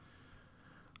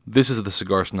This is the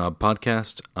Cigar Snob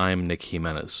Podcast. I'm Nick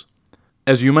Jimenez.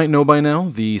 As you might know by now,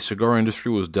 the cigar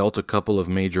industry was dealt a couple of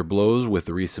major blows with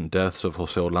the recent deaths of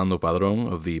José Orlando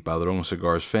Padrón of the Padrón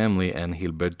Cigars family and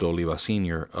Gilberto Oliva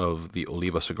Sr. of the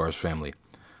Oliva Cigars family.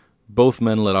 Both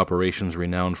men led operations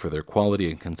renowned for their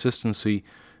quality and consistency,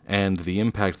 and the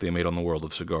impact they made on the world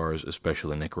of cigars,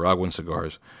 especially Nicaraguan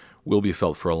cigars, will be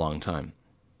felt for a long time.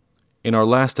 In our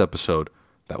last episode,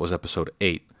 that was episode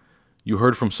 8, you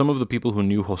heard from some of the people who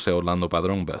knew José Orlando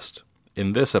Padrón best.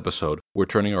 In this episode, we're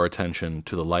turning our attention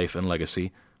to the life and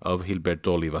legacy of Gilberto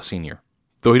Oliva Sr.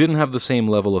 Though he didn't have the same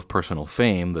level of personal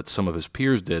fame that some of his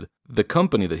peers did, the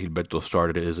company that Gilberto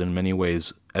started is in many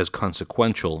ways as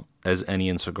consequential as any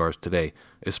in cigars today,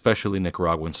 especially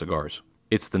Nicaraguan cigars.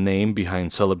 It's the name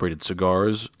behind celebrated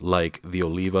cigars like the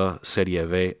Oliva Serie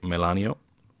V Melanio,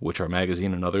 which our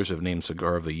magazine and others have named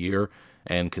Cigar of the Year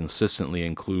and consistently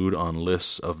include on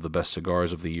lists of the best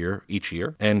cigars of the year each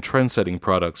year, and trend-setting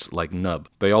products like Nub.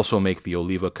 They also make the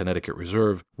Oliva Connecticut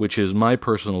Reserve, which is my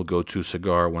personal go-to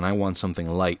cigar when I want something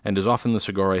light, and is often the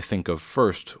cigar I think of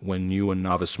first when new and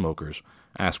novice smokers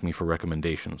ask me for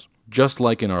recommendations. Just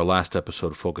like in our last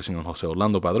episode focusing on José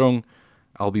Orlando Padrón,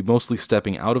 I'll be mostly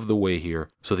stepping out of the way here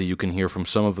so that you can hear from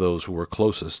some of those who were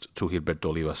closest to Gilberto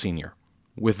Oliva Sr.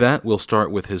 With that, we'll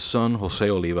start with his son, José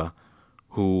Oliva,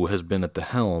 who has been at the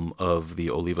helm of the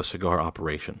Oliva cigar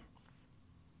operation.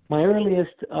 My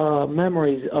earliest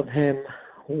memories of him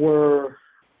were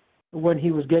when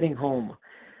he was getting home.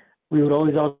 We would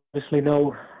always obviously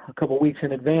know a couple of weeks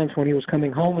in advance when he was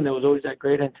coming home, and there was always that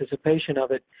great anticipation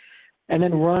of it. And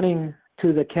then running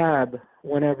to the cab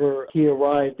whenever he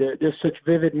arrived, there's such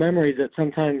vivid memories that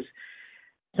sometimes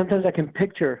I can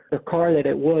picture the car that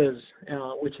it was,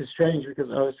 which is strange because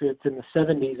obviously it's in the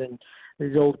 70s and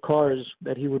these old cars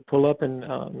that he would pull up in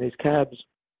these cabs.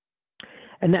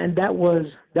 And that was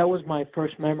my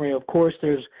first memory. Of course,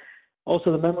 there's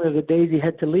also the memory of the days he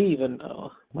had to leave, and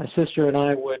my sister and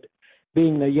I would,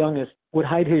 being the youngest, would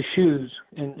hide his shoes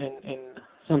in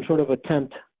some sort of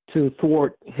attempt to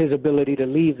thwart his ability to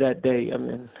leave that day. I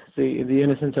mean, the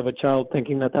innocence of a child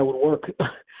thinking that would work.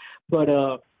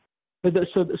 So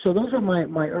those are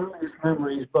my earliest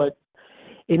memories. But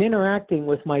in interacting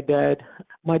with my dad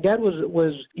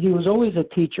was always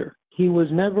a teacher. He was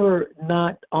never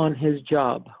not on his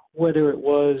job, whether it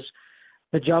was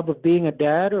the job of being a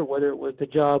dad or whether it was the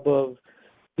job of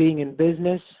being in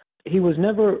business. He was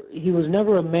never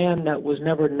a man that was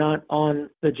never not on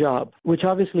the job, which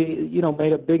obviously,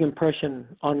 made a big impression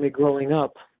on me growing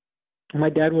up. My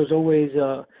dad was always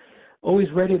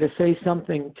ready to say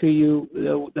something to you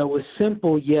that was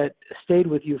simple yet stayed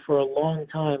with you for a long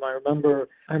time. I remember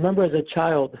as a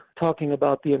child talking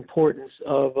about the importance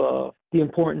of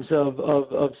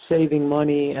saving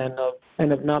money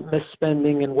and of not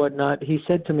misspending and whatnot. He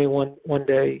said to me one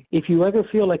day, if you ever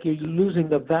feel like you're losing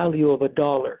the value of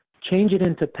 $1, change it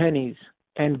into pennies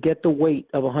and get the weight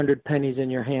of 100 pennies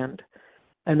in your hand,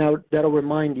 and that'll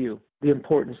remind you the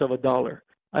importance of $1.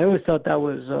 I always thought that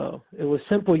it was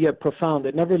simple yet profound.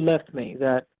 It never left me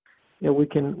that we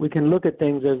can look at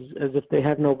things as if they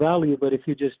have no value, but if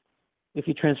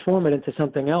you transform it into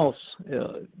something else,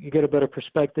 you get a better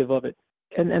perspective of it.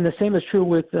 And the same is true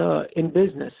with in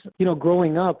business.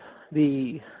 Growing up,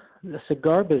 the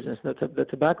cigar business, the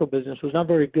tobacco business was not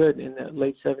very good in the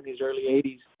late 70s, early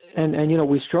 80s, and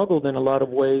we struggled in a lot of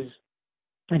ways.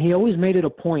 And he always made it a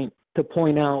point to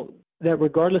point out that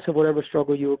regardless of whatever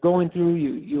struggle you were going through,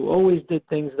 you always did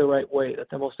things the right way,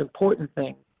 that the most important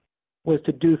thing was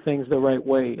to do things the right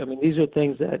way. I mean, these are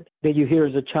things that you hear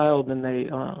as a child, and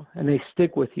they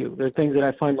stick with you. They're things that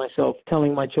I find myself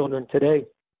telling my children today.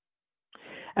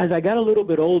 As I got a little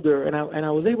bit older and I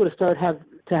was able to start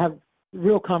to have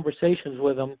real conversations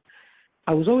with him,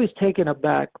 I was always taken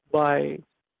aback by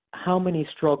how many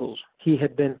struggles he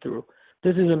had been through.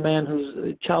 This is a man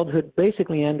whose childhood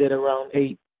basically ended around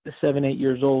 7, 8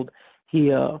 years old. He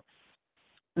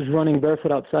was running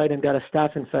barefoot outside and got a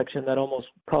staph infection that almost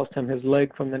cost him his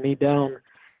leg from the knee down.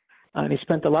 And he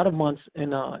spent a lot of months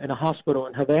in a hospital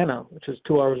in Havana, which is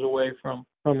 2 hours away from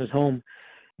his home,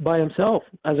 by himself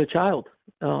as a child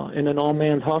in an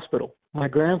all-man's hospital. My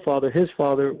grandfather, his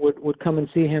father, would come and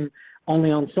see him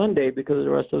only on Sunday because the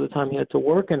rest of the time he had to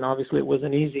work, and obviously it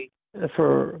wasn't easy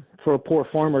for a poor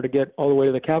farmer to get all the way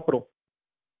to the capital.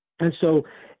 And so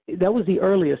that was the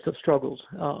earliest of struggles.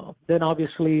 Then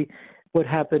obviously what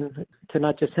happened to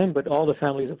not just him, but all the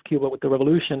families of Cuba with the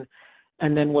revolution,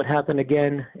 and then what happened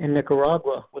again in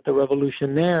Nicaragua with the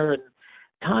revolution there. And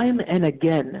time and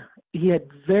again, he had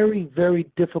very, very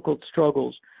difficult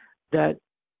struggles that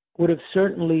would have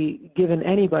certainly given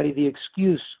anybody the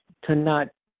excuse to not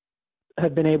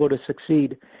have been able to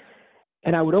succeed.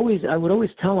 And I would always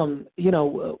tell him,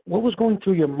 what was going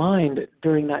through your mind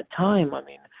during that time? I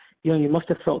mean, you must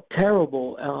have felt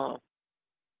terrible.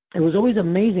 It was always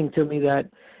amazing to me that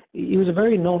he was a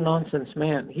very no-nonsense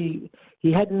man.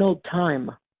 He had no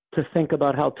time to think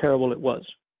about how terrible it was.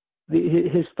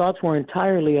 His thoughts were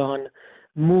entirely on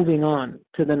moving on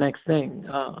to the next thing.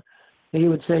 He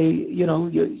would say, you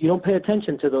don't pay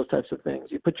attention to those types of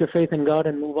things. You put your faith in God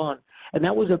and move on. And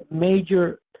that was a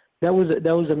major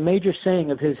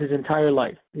saying of his entire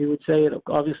life. He would say it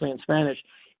obviously in Spanish.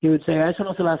 He would say, "A eso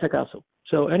no se le hace caso."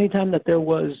 So anytime that there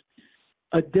was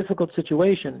a difficult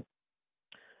situation,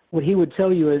 what he would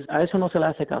tell you is, "A eso no se le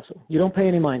hace caso." You don't pay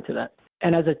any mind to that.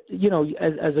 And as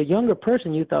a younger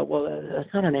person, you thought, well,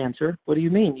 that's not an answer. What do you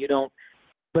mean you don't?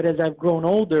 But as I've grown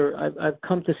older, I've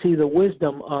come to see the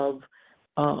wisdom of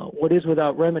what is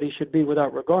without remedy should be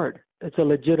without regard. It's a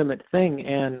legitimate thing.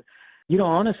 And,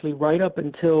 honestly, right up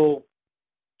until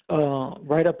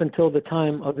the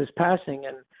time of his passing,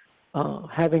 and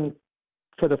having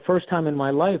for the first time in my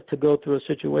life to go through a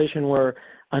situation where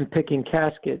I'm picking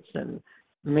caskets and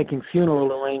making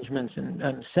funeral arrangements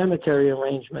and cemetery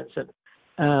arrangements,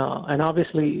 and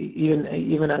obviously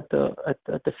even at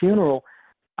the funeral,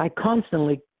 I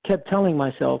constantly kept telling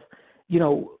myself,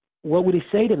 what would he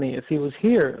say to me if he was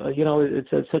here?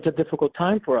 It's such a difficult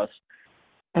time for us.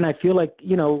 And I feel like,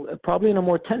 probably in a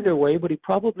more tender way, but he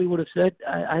probably would have said,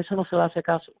 "A eso no se le hace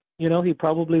caso." He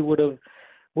probably would have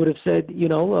said,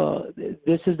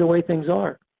 this is the way things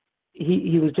are.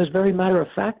 He was just very matter of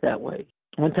fact that way.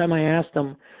 One time I asked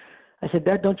him, I said,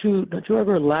 "Dad, don't you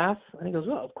ever laugh?" And he goes,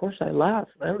 "Well, of course I laugh.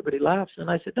 Everybody laughs."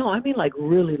 And I said, "No, I mean like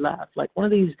really laugh, like one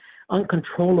of these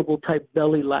uncontrollable type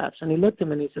belly laughs." And he looked at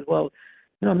me and he said, "Well,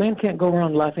 a man can't go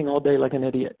around laughing all day like an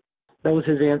idiot." That was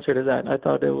his answer to that. I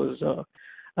thought it was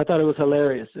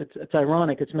hilarious. It's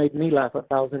ironic. It's made me laugh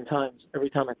 1,000 times every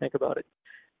time I think about it.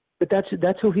 But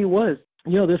that's who he was.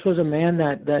 This was a man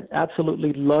that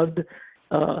absolutely loved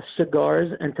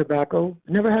cigars and tobacco.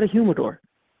 Never had a humidor.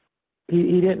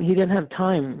 He didn't have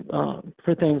time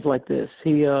for things like this.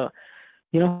 He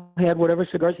had whatever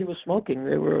cigars he was smoking.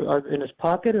 They were in his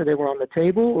pocket, or they were on the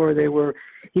table, or they were.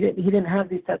 He didn't have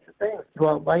these types of things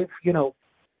throughout life.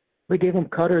 We gave him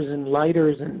cutters and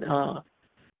lighters, and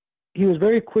he was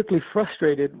very quickly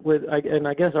frustrated with, and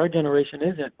I guess our generation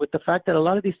isn't, with the fact that a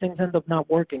lot of these things end up not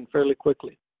working fairly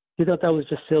quickly. He thought that was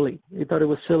just silly. He thought it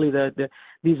was silly that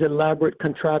these elaborate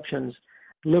contraptions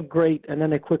look great and then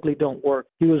they quickly don't work.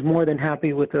 He was more than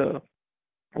happy with a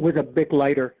big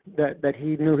lighter that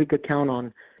he knew he could count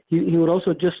on. He would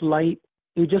also just light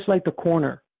the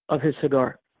corner of his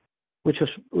cigar, which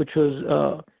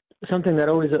was something that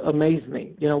always amazed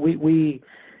me.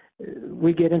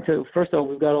 We get into, first of all,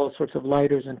 we've got all sorts of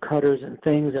lighters and cutters and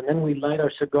things, and then we light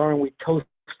our cigar and we toast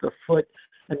the foot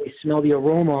and we smell the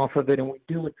aroma off of it, and we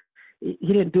do it.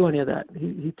 He didn't do any of that.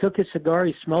 He took his cigar,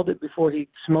 he smelled it before he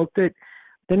smoked it,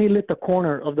 then he lit the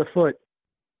corner of the foot,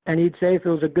 and he'd say if it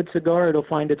was a good cigar, it'll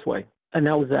find its way. And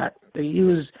that was that. He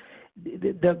was,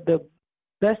 the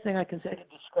best thing I can say to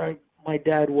describe my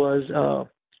dad was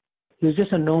he was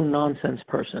just a no-nonsense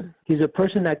person. He's a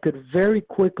person that could very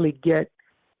quickly get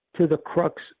to the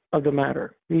crux of the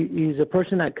matter. He's a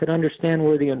person that could understand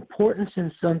where the importance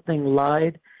in something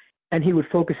lied, and he would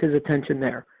focus his attention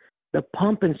there. The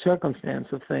pomp and circumstance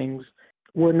of things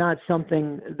were not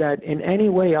something that in any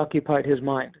way occupied his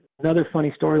mind. Another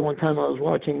funny story, one time I was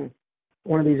watching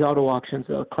one of these auto auctions,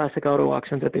 classic auto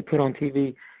auctions that they put on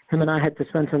TV. Him and I had to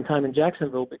spend some time in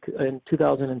Jacksonville in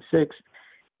 2006.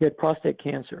 He had prostate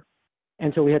cancer.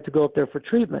 And so we had to go up there for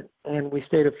treatment. And we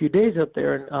stayed a few days up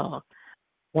there. And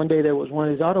one day there was one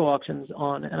of these auto auctions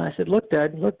on. And I said, "Look,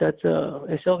 Dad, that's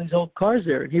they sell these old cars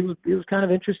there." And he was kind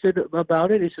of interested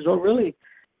about it. He says, "Oh, really?"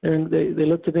 And they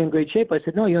look to be in great shape. I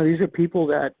said, "No, these are people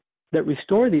that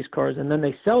restore these cars and then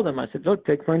they sell them." I said, "Look,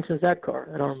 take for instance that car."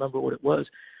 I don't remember what it was.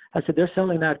 I said, "They're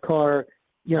selling that car,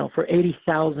 for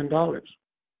 $80,000.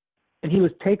 And he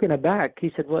was taken aback. He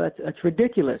said, "Well, that's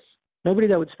ridiculous. Nobody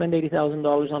that would spend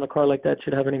 $80,000 on a car like that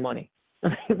should have any money." I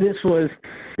mean, he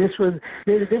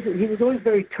was always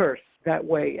very terse that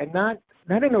way, and not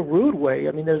in a rude way.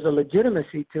 I mean, there's a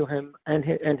legitimacy to him and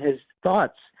his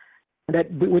thoughts.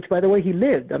 Which, by the way, he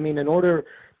lived. I mean, in order,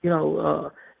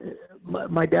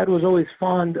 my dad was always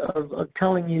fond of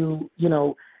telling you,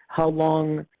 how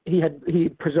long he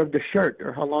preserved the shirt,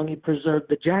 or how long he preserved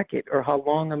the jacket, or how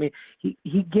long. I mean,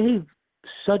 he gave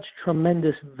such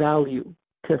tremendous value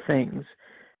to things.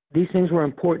 These things were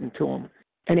important to him,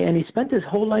 and he spent his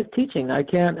whole life teaching.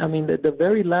 The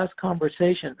very last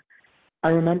conversation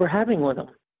I remember having with him,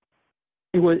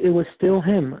 it was still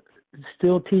him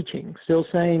still teaching, still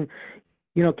saying,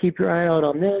 keep your eye out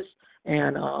on this,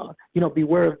 and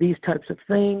beware of these types of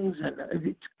things, and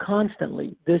it's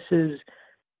constantly. This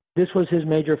was his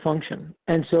major function,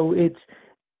 and so it's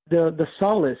the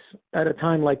solace at a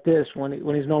time like this when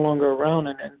he's no longer around,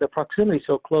 and the proximity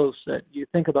so close that you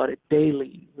think about it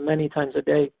daily, many times a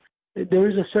day. There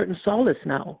is a certain solace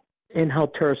now in how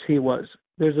terse he was.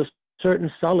 There's a certain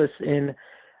solace in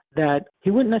that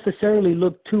he wouldn't necessarily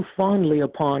look too fondly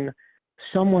upon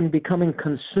someone becoming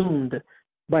consumed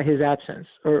by his absence,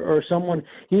 or someone.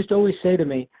 He used to always say to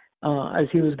me, as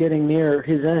he was getting near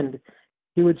his end,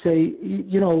 he would say,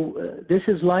 this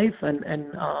is life, and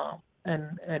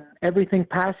everything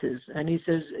passes. And he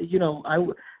says,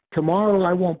 tomorrow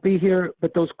I won't be here,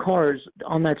 but those cars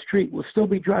on that street will still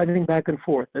be driving back and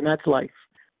forth, and that's life.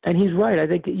 And he's right. I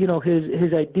think,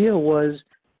 his idea was,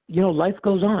 life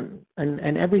goes on,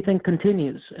 and everything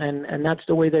continues, and that's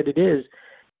the way that it is.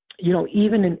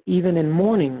 Even in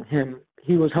mourning him,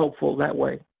 he was helpful that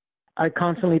way. I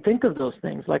constantly think of those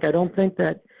things. Like, I don't think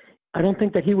that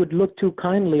he would look too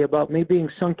kindly about me being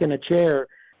sunk in a chair,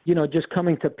 just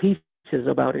coming to pieces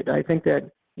about it. I think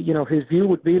that, his view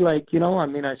would be like,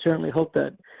 I certainly hope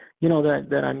that,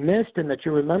 that I'm missed and that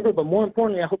you remember, but more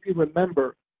importantly, I hope you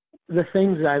remember the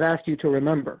things that I've asked you to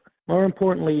remember. More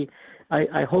importantly,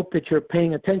 I hope that you're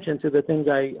paying attention to the things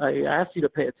I asked you to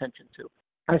pay attention to.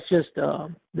 That's just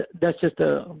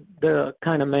the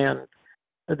kind of man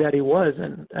that he was,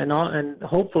 and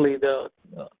hopefully the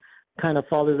kind of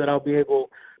father that I'll be able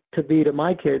to be to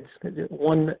my kids.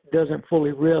 One doesn't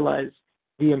fully realize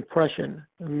the impression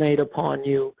made upon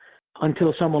you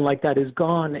until someone like that is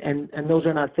gone, and those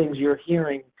are not things you're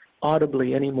hearing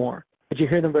audibly anymore, but you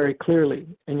hear them very clearly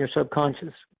in your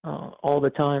subconscious all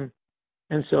the time.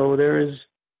 And so there's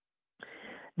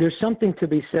something to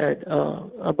be said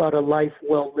about a life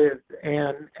well lived,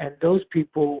 and those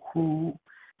people who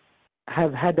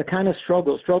have had the kind of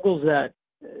struggles that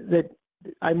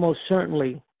I most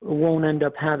certainly won't end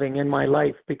up having in my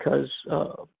life because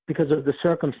of the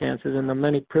circumstances and the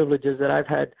many privileges that I've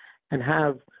had and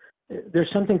have.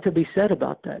 There's something to be said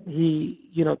about that.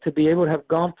 To be able to have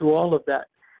gone through all of that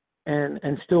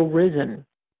and still risen,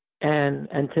 and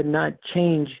to not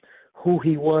change who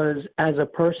he was as a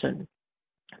person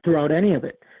throughout any of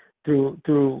it,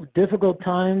 through difficult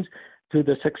times, through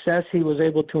the success he was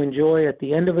able to enjoy at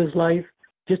the end of his life,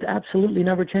 just absolutely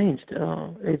never changed.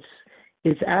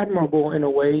 It's admirable in a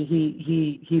way.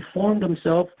 He formed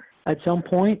himself at some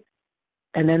point,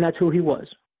 and then that's who he was,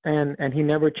 and he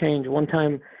never changed. One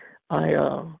time,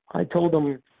 I told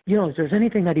him, if there's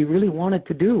anything that he really wanted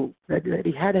to do that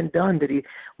he hadn't done,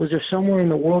 was there somewhere in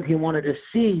the world he wanted to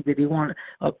see? Did he want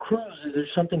a cruise? Is there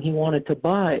something he wanted to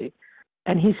buy?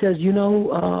 And he says, he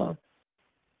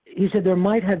said, there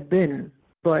might have been,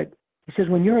 but he says,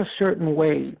 when you're a certain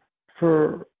way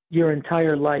for your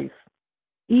entire life,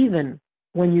 even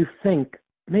when you think,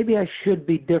 maybe I should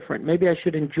be different, maybe I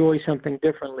should enjoy something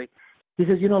differently, he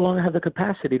says, you no longer have the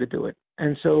capacity to do it.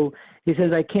 And so he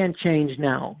says, I can't change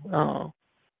now.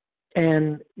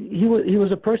 And he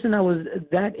was a person that was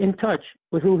that in touch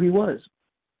with who he was,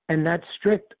 and that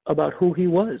strict about who he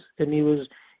was. And he was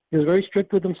very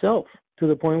strict with himself, to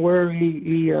the point where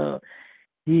he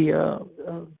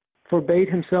forbade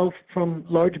himself from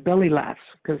large belly laughs,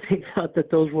 because he thought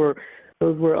that those were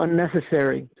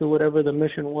unnecessary to whatever the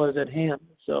mission was at hand.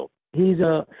 So he's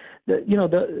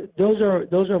those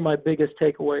are my biggest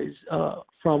takeaways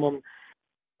from him.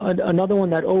 Another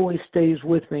one that always stays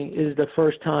with me is the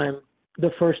first time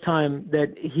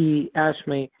that he asked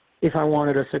me if I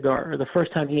wanted a cigar, or the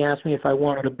first time he asked me if I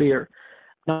wanted a beer.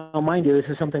 Now, mind you, this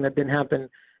is something that didn't happen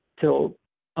till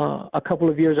a couple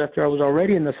of years after I was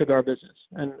already in the cigar business,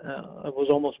 and I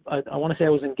want to say I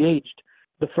was engaged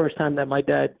the first time that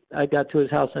I got to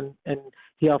his house, and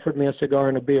he offered me a cigar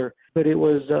and a beer. But it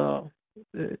was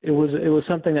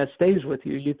something that stays with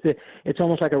you. It's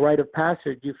almost like a rite of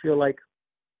passage. You feel like,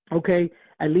 okay,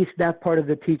 at least that part of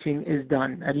the teaching is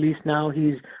done. At least now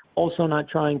he's also not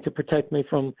trying to protect me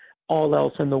from all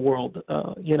else in the world.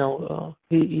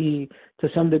 He to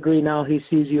some degree now he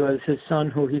sees you as his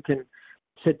son who he can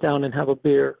sit down and have a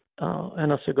beer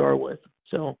and a cigar with.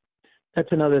 So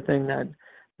that's another thing that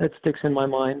sticks in my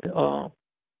mind.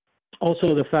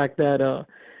 Also the fact that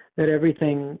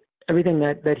everything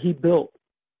that he built,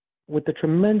 with the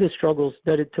tremendous struggles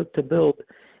that it took to build,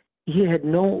 he had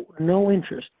no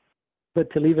interest but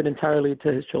to leave it entirely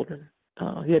to his children.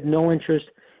 He had no interest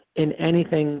in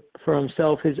anything for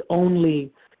himself. His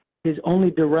only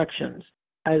directions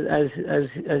as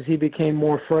he became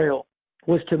more frail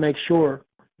was to make sure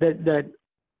that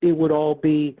it would all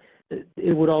be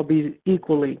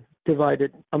equally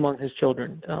divided among his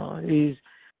children.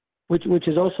 Which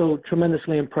is also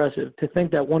tremendously impressive to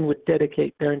think that one would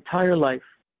dedicate their entire life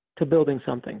to building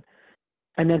something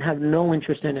and then have no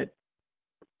interest in it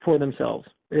for themselves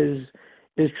is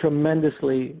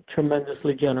tremendously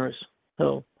generous.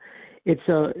 So it's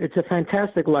a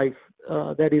fantastic life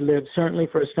that he lives. Certainly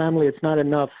for his family, it's not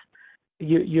enough.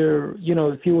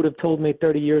 If you would have told me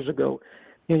 30 years ago,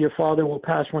 your father will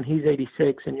pass when he's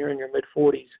 86 and you're in your mid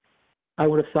 40s, I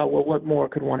would have thought, well, what more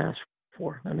could one ask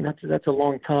for? I mean, that's a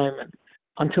long time, and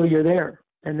until you're there,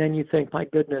 and then you think, my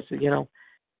goodness,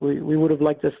 we would have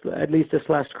liked this at least this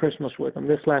last Christmas with him,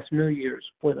 this last New Year's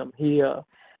with him. He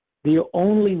the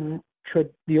only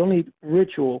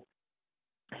ritual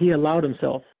he allowed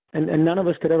himself, and none of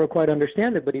us could ever quite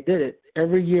understand it, but he did it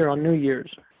every year on New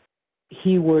Year's.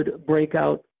 He would break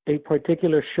out a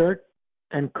particular shirt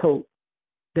and coat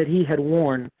that he had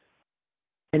worn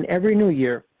in every New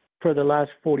Year for the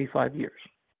last 45 years.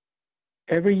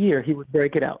 Every year he would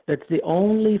break it out. That's the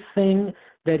only thing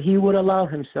that he would allow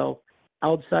himself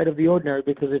outside of the ordinary,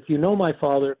 because if you know my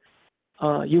father,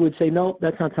 you would say, no,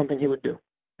 that's not something he would do,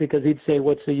 because he'd say,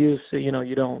 what's the use?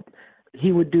 You don't.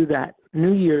 He would do that.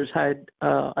 New Year's had,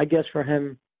 I guess for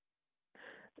him,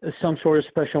 some sort of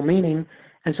special meaning.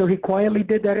 And so he quietly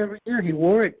did that every year. He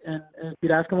wore it. And if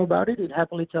you'd ask him about it, he'd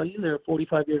happily tell you they're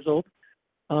 45 years old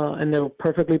and they were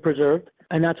perfectly preserved.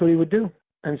 And that's what he would do.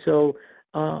 And so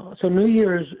New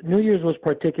Year's was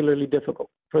particularly difficult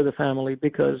for the family,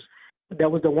 because that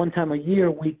was the one time a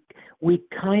year we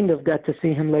kind of got to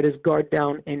see him let his guard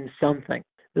down in something.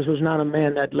 This was not a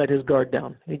man that let his guard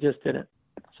down. He just didn't.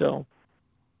 So.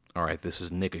 All right, this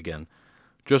is Nick again.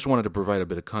 Just wanted to provide a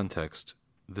bit of context.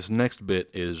 This next bit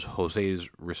is Jose's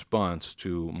response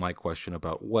to my question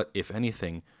about what, if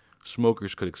anything,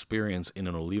 smokers could experience in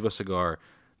an Oliva cigar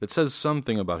that says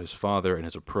something about his father and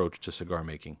his approach to cigar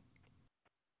making.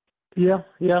 Yeah,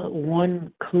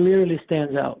 one clearly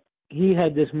stands out. He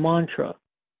had this mantra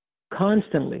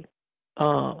constantly.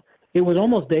 It was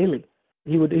almost daily.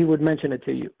 He would mention it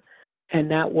to you,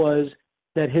 and that was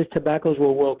that his tobaccos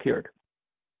were well cured.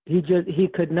 He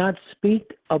could not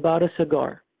speak about a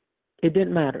cigar. It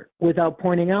didn't matter, without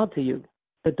pointing out to you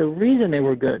that the reason they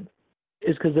were good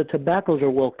is because the tobaccos are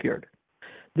well cured.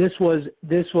 This was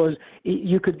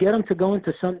you could get them to go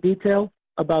into some detail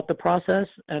about the process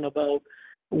and about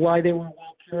why they were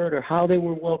well cured or how they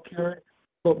were well cured,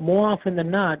 but more often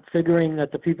than not, figuring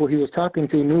that the people he was talking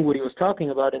to knew what he was talking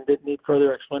about and didn't need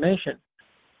further explanation,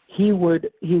 he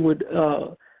would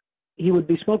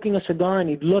be smoking a cigar and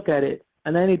he'd look at it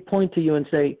and then he'd point to you and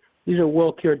say, "These are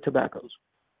well cured tobaccos."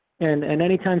 And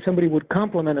anytime somebody would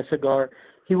compliment a cigar,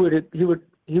 he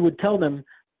would tell them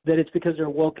that it's because they're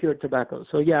well cured tobaccos.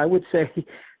 So yeah, I would say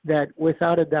that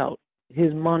without a doubt,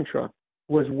 his mantra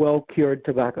was well cured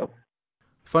tobacco.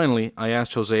 Finally, I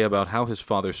asked Jose about how his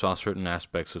father saw certain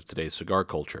aspects of today's cigar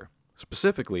culture.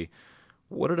 Specifically,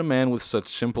 what did a man with such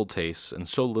simple tastes and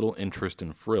so little interest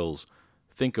in frills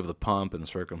think of the pomp and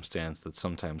circumstance that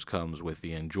sometimes comes with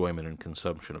the enjoyment and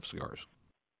consumption of cigars?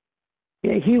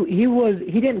 Yeah, he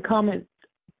didn't comment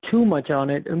too much on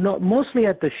it. No, mostly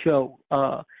at the show,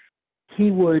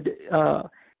 he would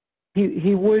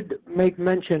make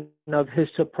mention of his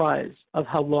surprise of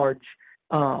how large,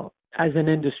 as an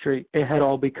industry, it had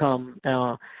all become.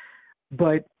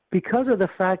 But because of the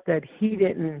fact that he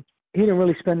didn't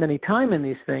really spend any time in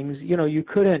these things, you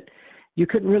couldn't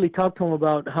really talk to him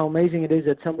about how amazing it is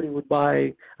that somebody would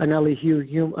buy an LE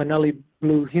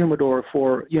Blue humidor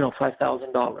for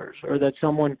 $5,000, or that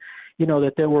someone,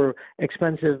 that there were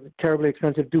terribly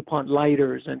expensive DuPont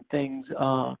lighters and things.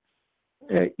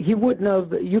 He wouldn't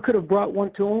have. You could have brought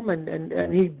one to him,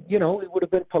 and he would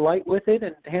have been polite with it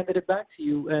and handed it back to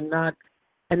you, and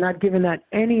not given that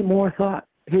any more thought.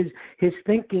 His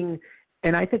thinking,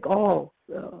 and I think all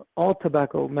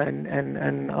tobacco men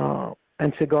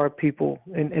and cigar people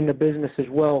in the business as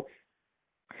well,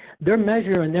 their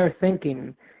measure and their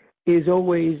thinking is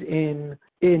always in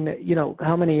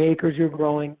how many acres you're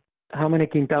growing, how many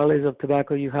quintales of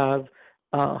tobacco you have,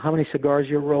 how many cigars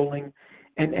you're rolling,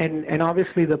 and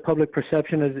obviously the public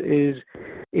perception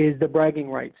is the bragging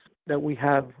rights that we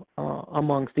have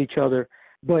amongst each other.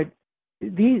 But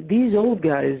these old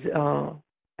guys,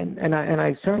 and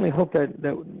I certainly hope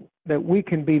that we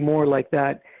can be more like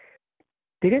that.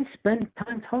 They didn't spend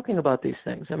time talking about these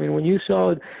things. I mean, when you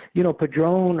saw,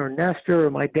 Padron or Nestor or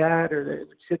my dad, or they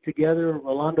would sit together, or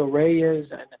Rolando Reyes,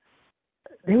 and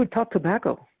they would talk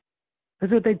tobacco.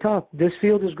 That's what they talk. This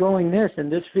field is growing this,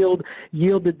 and this field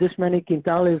yielded this many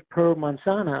quintales per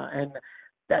manzana, and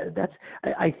that's.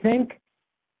 I think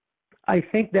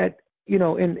that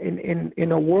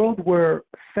in a world where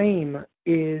fame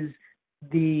is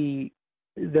the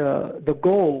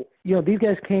goal, these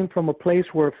guys came from a place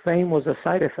where fame was a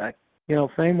side effect.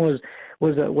 Fame was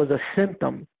a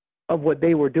symptom of what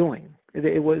they were doing. And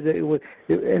there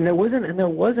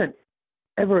wasn't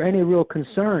ever any real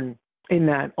concern in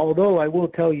that. Although I will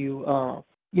tell you,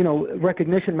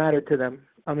 recognition mattered to them.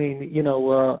 I mean,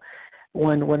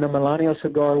 when the Melanio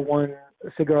cigar won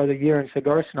Cigar of the Year in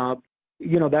Cigar Snob,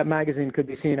 that magazine could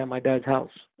be seen at my dad's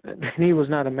house. And he was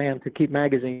not a man to keep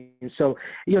magazines. So,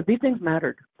 these things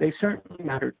mattered. They certainly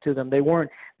mattered to them. They weren't,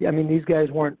 these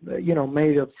guys weren't,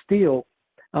 made of steel,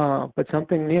 but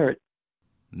something near it.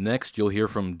 Next, you'll hear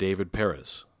from David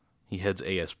Perez. He heads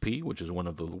ASP, which is one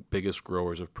of the biggest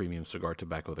growers of premium cigar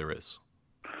tobacco there is.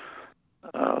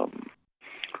 Well,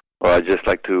 I'd just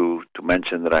like to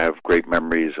mention that I have great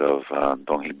memories of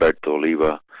Don Gilberto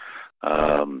Oliva.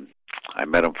 I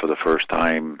met him for the first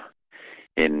time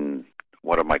in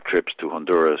one of my trips to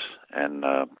Honduras, and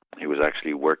he was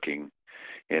actually working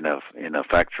in a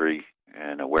factory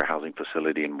and a warehousing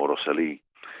facility in Morosali,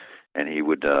 and he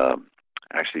would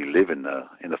actually live in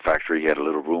the factory. He had a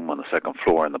little room on the second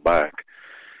floor in the back,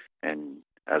 and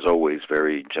as always,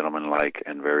 very gentlemanlike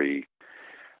and very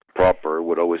proper,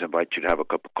 would always invite you to have a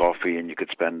cup of coffee, and you could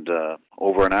spend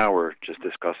over an hour just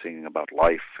discussing about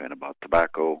life and about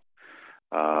tobacco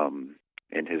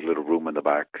in his little room in the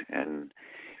back. And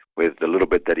with the little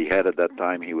bit that he had at that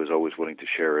time, he was always willing to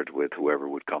share it with whoever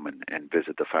would come and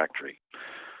visit the factory.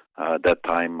 At that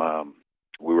time,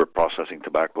 we were processing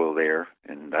tobacco there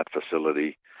in that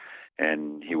facility,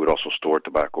 and he would also store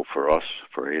tobacco for us,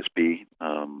 for ASP.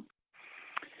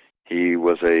 He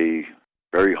was a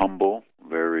very humble,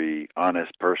 very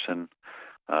honest person.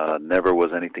 Never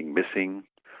was anything missing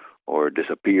or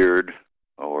disappeared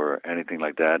or anything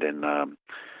like that. And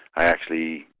I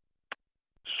actually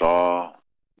saw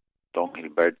Don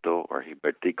Gilberto, or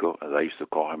Gilbertico, as I used to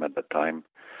call him at that time,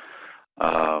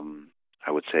 I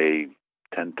would say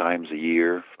 10 times a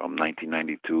year from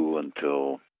 1992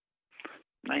 until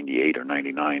 98 or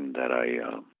 99 that I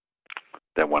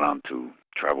then went on to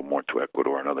travel more to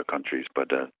Ecuador and other countries.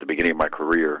 But at the beginning of my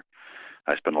career,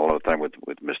 I spent a lot of time with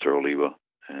Mr. Oliva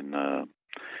and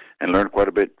learned quite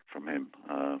a bit from him,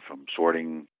 from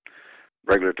sorting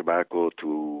regular tobacco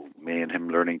to me and him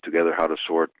learning together how to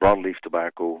sort broadleaf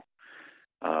tobacco.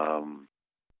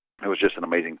 It was just an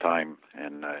amazing time,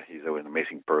 and he's an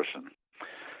amazing person.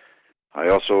 I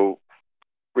also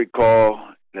recall,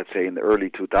 let's say in the early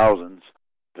 2000s,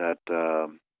 that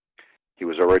he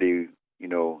was already,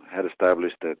 had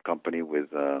established a company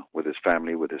with his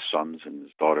family, with his sons and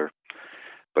his daughter.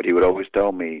 But he would always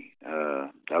tell me,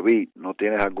 David, ¿no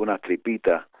tienes alguna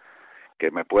tripita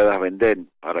que me puedas vender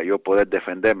para yo poder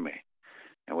defenderme?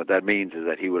 And what that means is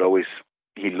that he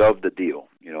loved the deal.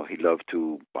 He loved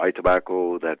to buy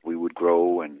tobacco that we would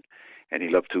grow, and he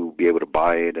loved to be able to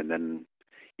buy it, and then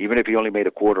even if he only made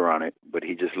a quarter on it, but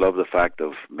he just loved the fact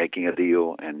of making a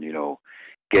deal and,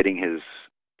 getting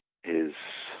his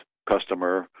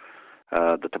customer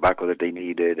the tobacco that they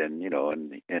needed, and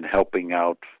and helping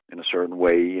out in a certain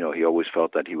way. He always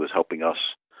felt that he was helping us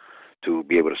to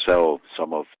be able to sell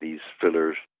some of these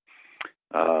fillers.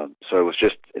 So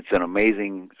it's an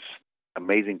amazing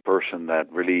person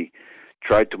that really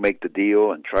tried to make the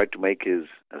deal and tried to make his,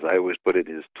 as I always put it,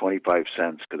 his 25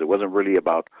 cents, because it wasn't really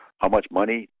about how much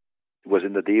money was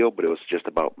in the deal, but it was just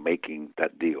about making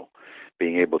that deal,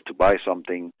 being able to buy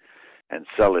something and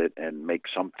sell it and make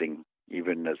something,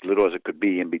 even as little as it could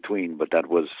be in between. But that's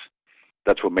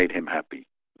what made him happy,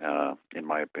 in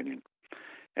my opinion.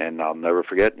 And I'll never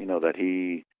forget, that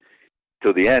he,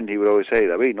 till the end, he would always say,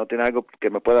 David, no tiene algo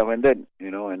que me pueda vender, and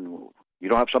you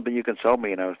don't have something you can sell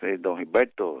me. And I would say, Don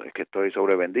Gilberto, es que estoy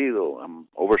sobrevendido. I'm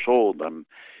oversold.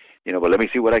 But let me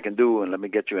see what I can do, and let me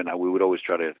get you. And we would always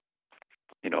try to,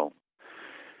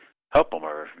 help him,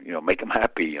 or, make him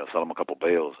happy, sell him a couple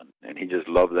bales. And he just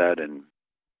loved that. And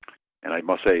I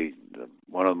must say,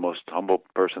 one of the most humble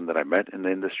person that I met in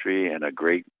the industry, and a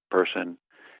great person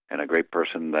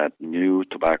that knew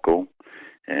tobacco,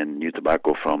 and knew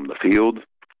tobacco from the field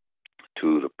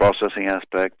to the processing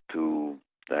aspect to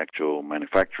the actual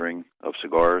manufacturing of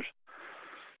cigars.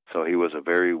 So he was a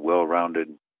very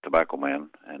well-rounded tobacco man,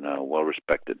 and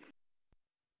well-respected.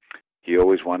 He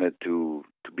always wanted to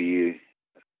be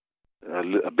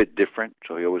a bit different,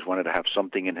 so he always wanted to have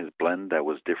something in his blend that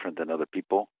was different than other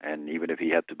people, and even if he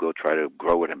had to go try to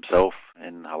grow it himself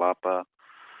in Jalapa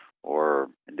or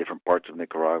in different parts of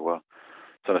Nicaragua.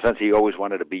 So in a sense, he always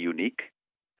wanted to be unique.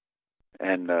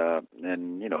 And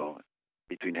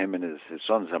between him and his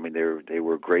sons, they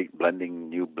were great blending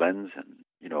new blends, and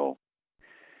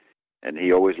And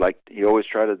he always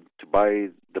tried to buy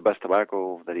the best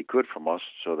tobacco that he could from us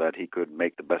so that he could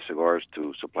make the best cigars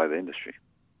to supply the industry.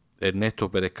 Ernesto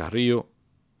Perez Carrillo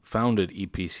founded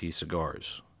EPC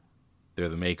Cigars. They're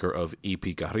the maker of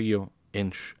EP Carrillo,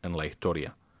 Inch, and La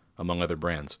Historia, among other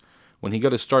brands. When he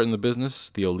got his start in the business,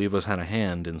 the Olivas had a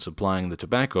hand in supplying the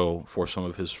tobacco for some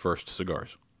of his first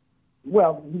cigars.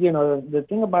 Well, the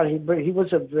thing about him, he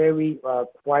was a very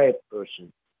quiet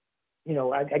person.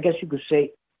 I guess you could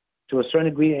say to a certain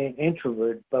degree an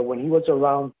introvert, but when he was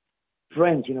around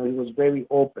friends, he was very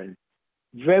open,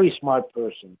 very smart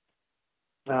person.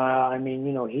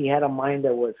 He had a mind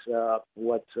that was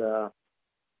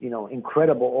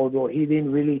incredible, although he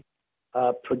didn't really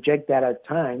project that at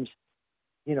times.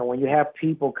 When you have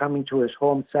people coming to his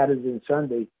home Saturday and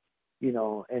Sunday,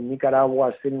 and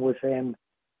Nicaragua sitting with him,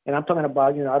 and I'm talking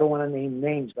about, I don't want to name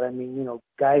names, but I mean,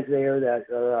 guys there that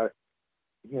are,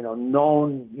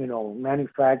 known,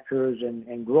 manufacturers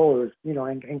and growers,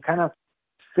 and kind of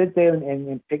sit there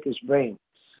and pick his brain.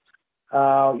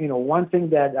 One thing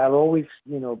that I'll always,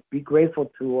 be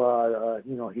grateful to,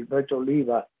 Gilberto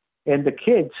Oliva and the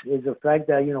kids is the fact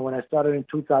that, when I started in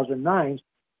 2009,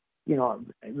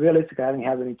 realistically, I didn't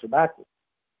have any tobacco.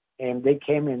 And they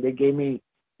came in, they gave me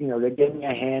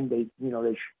a hand. They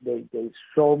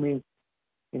showed me,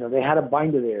 they had a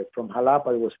binder there from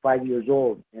Jalapa that was 5 years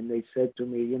old. And they said to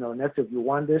me, Nestor, if you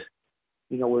want this,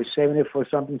 we're saving it for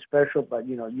something special, but,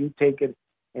 you take it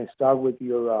and start with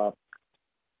your,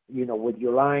 with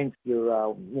your lines.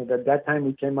 At that time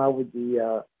we came out with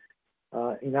the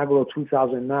inaugural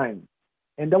 2009.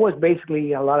 And that was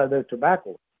basically a lot of their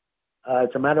tobacco. As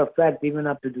a matter of fact, even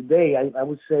up to today, I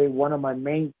would say one of my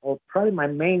main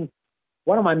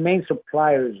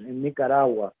suppliers in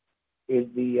Nicaragua is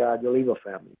the Oliva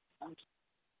family.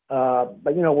 But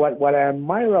what I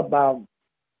admire about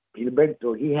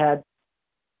Gilberto, he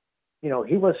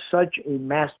was such a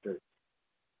master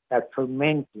at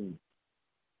fermenting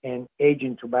and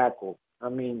aging tobacco. I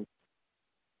mean,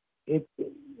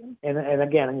 and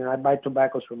again, I buy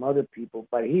tobaccos from other people,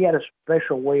 but he had a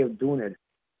special way of doing it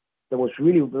that was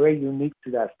really very unique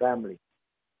to that family.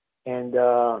 And,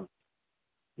 that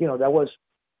was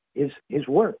his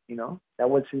work, that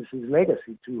was his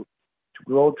legacy to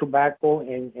grow tobacco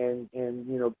and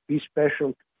be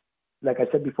special, like I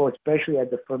said before, especially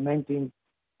at the fermenting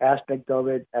aspect of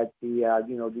it, at the,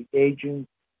 the aging.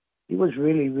 He was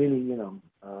really, really,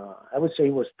 I would say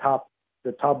he was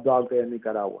the top dog there in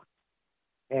Nicaragua.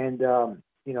 And,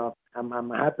 I'm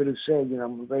happy to say,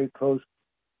 I'm very close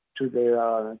to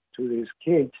his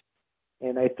kids,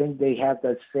 and I think they have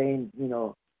that same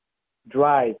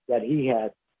drive that he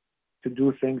had to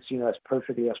do things as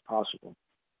perfectly as possible.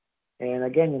 And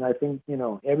again, I think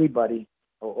everybody,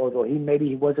 although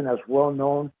he wasn't as well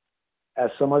known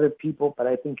as some other people, but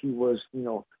I think he was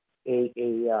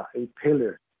a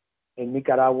pillar in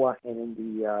Nicaragua and in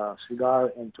the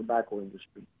cigar and tobacco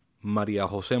industry. Maria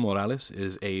Jose Morales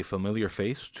is a familiar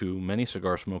face to many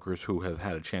cigar smokers who have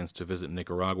had a chance to visit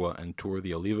Nicaragua and tour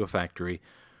the Oliva factory,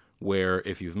 where,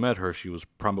 if you've met her, she was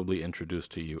probably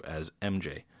introduced to you as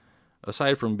MJ.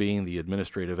 Aside from being the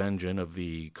administrative engine of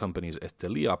the company's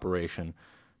Esteli operation,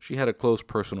 she had a close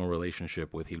personal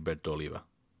relationship with Gilberto Oliva.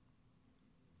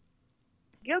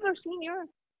 Gilbert Sr.,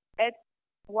 it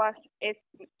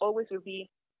always will be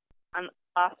an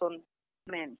awesome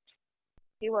man.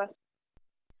 He was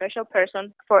special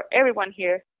person for everyone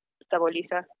here at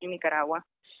Taboliza in Nicaragua.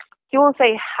 He will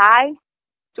say hi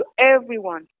to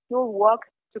everyone. He will walk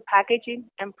to packaging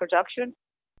and production,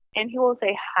 and he will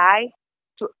say hi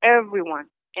to everyone,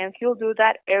 and he'll do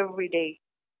that every day.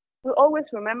 We always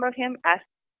remember him as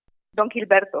Don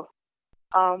Gilberto.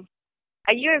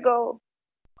 A year ago,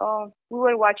 we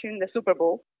were watching the Super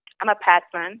Bowl. I'm a Pats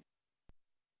fan.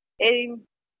 And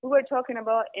we were talking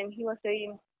about, and he was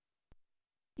saying,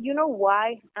 you know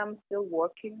why I'm still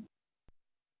working?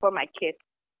 For my kids.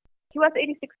 He was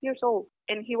 86 years old,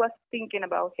 and he was thinking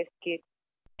about his kids.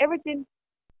 Everything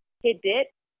he did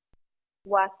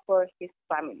was for his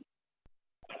family.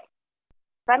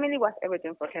 Family was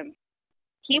everything for him.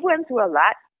 He went through a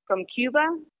lot, from Cuba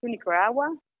to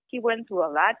Nicaragua. He went through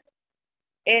a lot,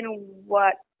 and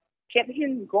what kept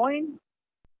him going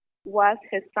was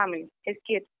his family, his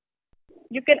kids.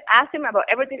 You can ask him about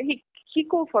everything. He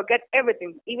could forget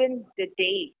everything, even the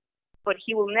day, but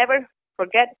he will never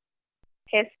forget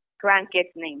his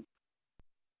grandkids' name.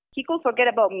 He could forget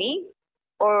about me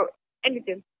or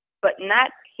anything, but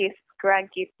not his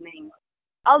grandkids' name.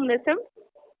 I'll miss him.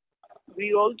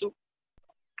 We all do.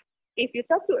 If you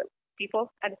talk to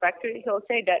people at the factory, he'll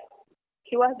say that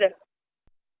he was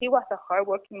a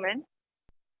hardworking man,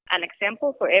 an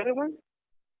example for everyone,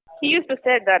 He used to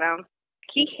say that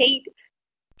he hates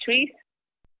trees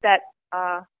that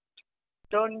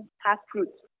don't have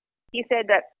fruits. He said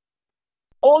that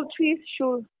all trees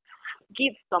should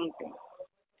give something,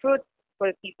 fruit for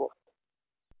the people.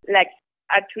 Like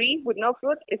a tree with no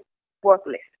fruit is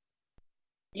worthless.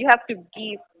 You have to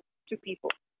give to people.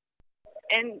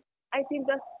 And I think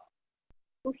that's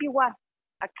who he was,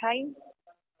 a kind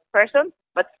person,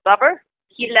 but stubborn.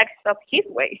 He likes stuff his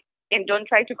way and don't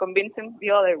try to convince him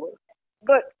the other way.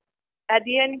 But at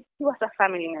the end, he was a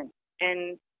family man,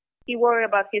 and he worried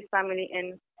about his family,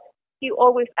 and he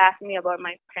always asked me about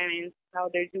my parents, how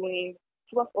they're doing.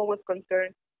 He was always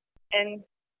concerned, and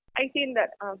I think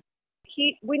that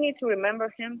we need to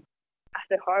remember him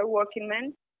as a hardworking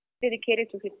man, dedicated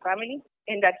to his family,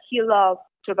 and that he loved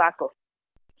tobacco.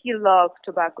 He loved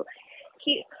tobacco.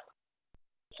 He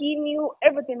knew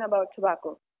everything about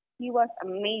tobacco. He was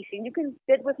amazing. You can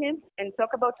sit with him and talk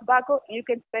about tobacco. And you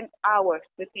can spend hours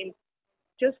with him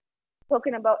just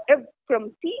talking about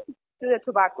from tea to the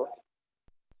tobacco.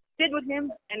 Sit with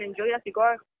him and enjoy a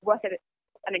cigar was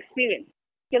an experience.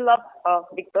 He loved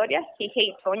Victoria. He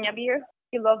hates Toña beer.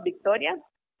 He loved Victoria.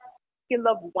 He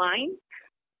loved wine.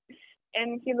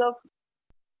 And he loved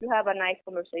to have a nice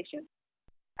conversation.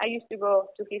 I used to go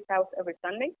to his house every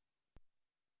Sunday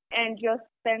and just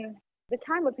spend the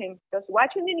time with him, just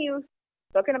watching the news,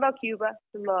 talking about Cuba.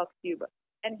 He loves Cuba,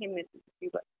 and he misses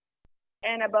Cuba,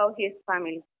 and about his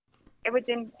family.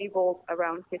 Everything evolved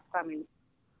around his family.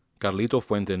 Carlito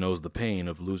Fuente knows the pain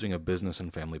of losing a business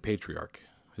and family patriarch.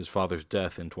 His father's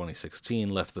death in 2016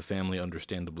 left the family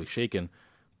understandably shaken,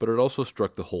 but it also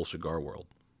struck the whole cigar world.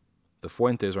 The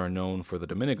Fuentes are known for the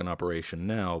Dominican operation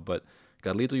now, but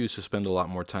Carlito used to spend a lot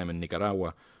more time in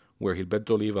Nicaragua, where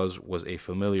Gilberto Olivas was a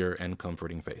familiar and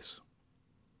comforting face.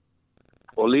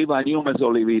 Oliva, I knew him as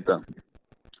Olivita.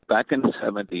 Back in the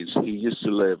 70s, he used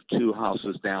to live 2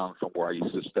 houses down from where I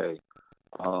used to stay.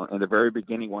 In the very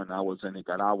beginning, when I was in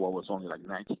Nicaragua, I was only like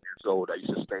 19 years old. I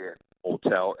used to stay at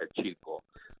Hotel at Chico.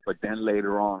 But then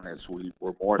later on, as we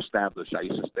were more established, I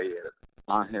used to stay at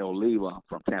Angel Oliva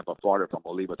from Tampa, Florida, from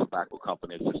Oliva Tobacco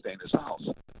Company. I used to stay in his house.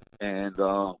 And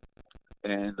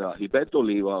Gilberto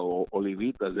Oliva, or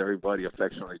Olivita, as everybody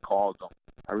affectionately called him,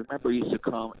 I remember he used to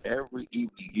come every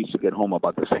evening. He used to get home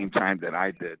about the same time that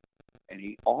I did. And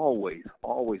he always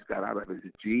got out of his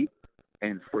Jeep.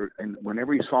 And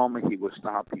whenever he saw me, he would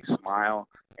stop, he'd smile,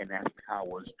 and ask me how I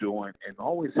was doing, and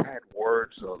always had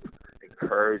words of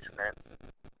encouragement.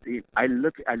 I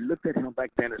looked at him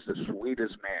back then as the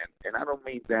sweetest man, and I don't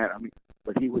mean that.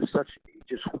 But he was a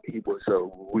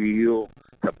real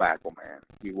tobacco man.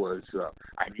 He was.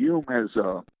 I knew him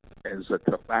as a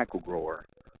tobacco grower,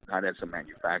 not as a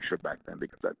manufacturer back then,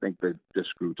 because I think they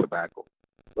just grew tobacco.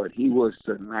 But he was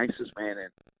the nicest man,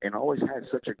 and always had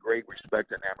such a great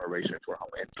respect and admiration for him.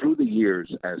 And through the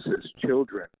years, as his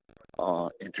children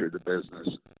entered the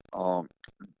business,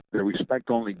 the respect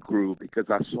only grew because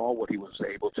I saw what he was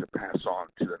able to pass on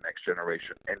to the next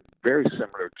generation. And very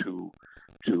similar to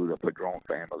the Padron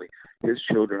family, his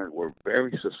children were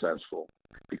very successful,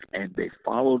 and they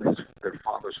followed their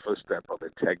father's footstep of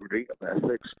integrity, of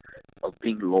ethics, of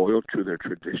being loyal to their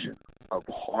tradition, of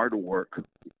hard work,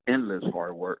 endless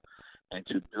hard work, and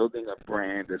to building a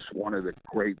brand that's one of the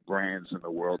great brands in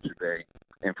the world today.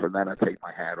 And for that, I take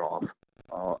my hat off.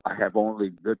 I have only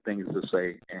good things to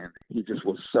say, and he just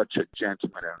was such a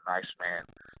gentleman and a nice man,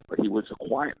 but he was a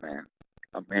quiet man,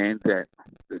 a man that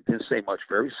didn't say much,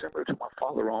 very similar to my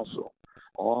father also.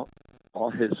 All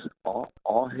his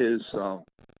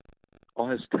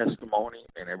testimony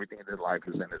and everything in his life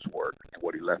is in his work, and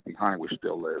what he left behind, which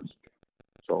still lives.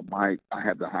 So I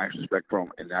have the highest respect for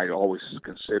him, and I always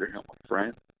consider him a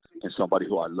friend and somebody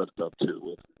who I looked up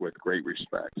to with great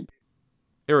respect.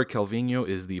 Eric Calvino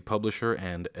is the publisher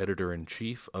and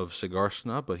editor-in-chief of Cigar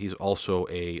Snob, but he's also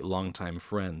a longtime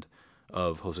friend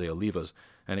of Jose Olivas,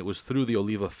 and it was through the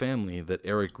Oliva family that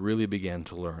Eric really began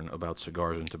to learn about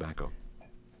cigars and tobacco.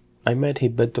 I met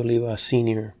Gilberto Oliva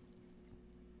Sr.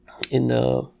 in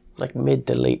the mid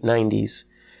to late 90s,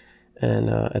 and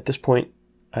at this point,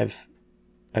 I've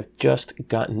just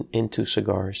gotten into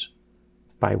cigars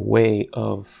by way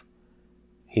of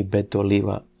Gilberto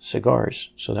Oliva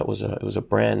cigars. So it was a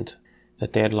brand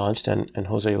that they had launched, and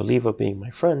Jose Oliva, being my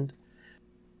friend,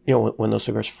 when those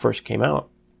cigars first came out,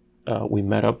 we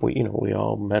met up. We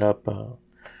all met up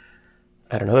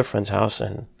at another friend's house,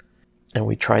 and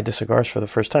we tried the cigars for the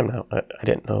first time. Now I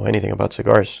didn't know anything about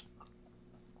cigars,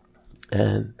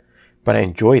 but I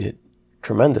enjoyed it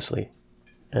tremendously,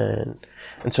 and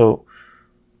so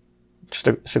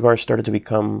cigars started to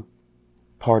become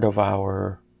part of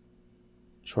our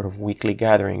sort of weekly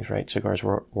gatherings, right? Cigars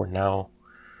were now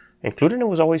included. It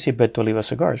was always Gilberto Oliva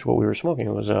cigars. What we were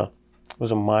smoking was a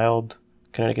mild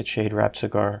Connecticut shade wrapped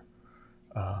cigar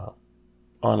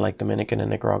on like Dominican and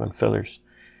Nicaraguan fillers.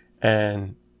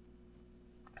 But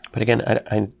again,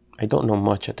 I don't know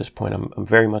much at this point. I'm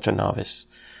very much a novice.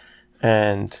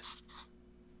 And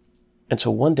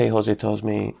so one day Jose tells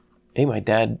me, hey, my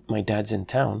dad's in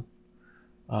town.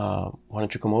 Why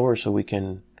don't you come over so we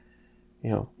can,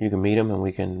 you can meet him and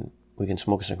we can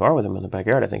smoke a cigar with him in the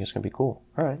backyard. I think it's going to be cool.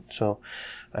 All right. So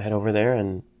I head over there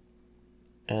and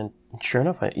sure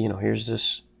enough, here's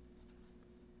this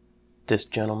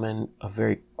gentleman, a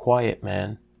very quiet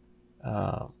man,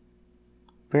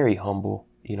 very humble.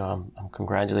 I'm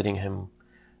congratulating him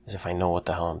as if I know what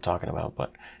the hell I'm talking about,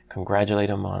 but congratulate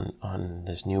him on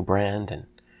this new brand. And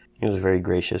he was very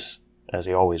gracious, as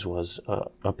he always was,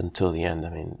 up until the end. I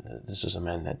mean, this is a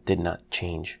man that did not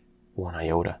change one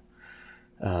iota.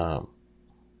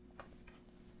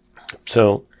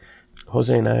 So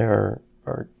Jose and I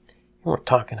we're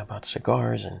talking about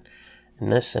cigars and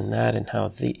this and that, and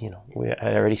how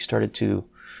I already started to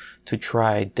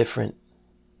try different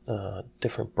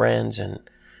brands and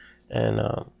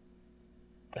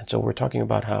so we're talking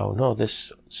about how no,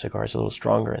 this cigar is a little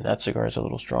stronger and that cigar is a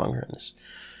little stronger, and this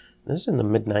is in the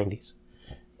mid 90s,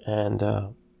 and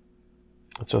so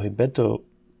Gilberto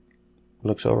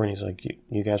looks over and he's like,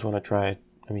 you guys want to try it?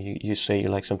 I mean, you say you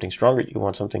like something stronger, you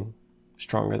want something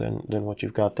stronger than what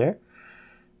you've got there?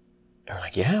 And we're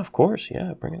like, yeah, of course,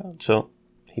 yeah, bring it on. So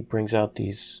he brings out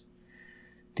these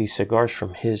cigars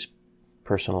from his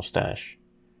personal stash,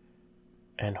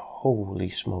 and holy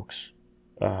smokes,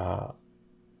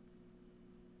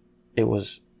 it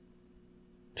was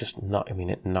just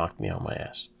it knocked me on my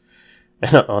ass.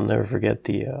 And I'll never forget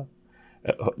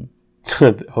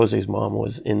Jose's mom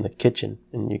was in the kitchen,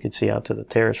 and you could see out to the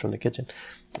terrace from the kitchen,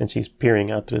 and she's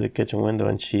peering out through the kitchen window,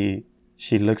 and she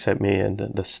looks at me, and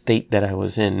the state that I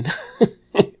was in,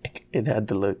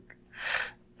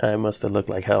 I must have looked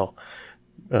like hell,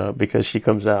 because she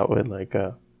comes out with like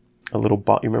a little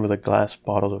bottle. You remember the glass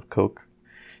bottles of Coke?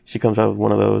 She comes out with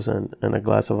one of those and a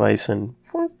glass of ice, and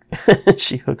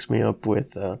she hooks me up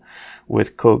with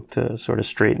Coke to sort of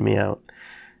straighten me out.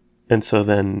 And so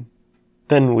then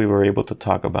we were able to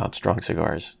talk about strong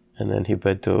cigars, and then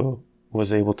Gilberto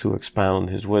was able to expound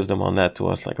his wisdom on that to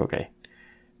us, like, okay,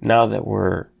 now that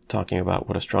we're talking about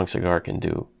what a strong cigar can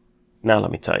do, now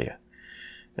let me tell you.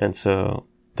 And so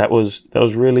that was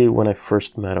really when I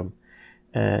first met him.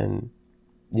 And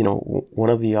one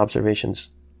of the observations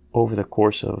over the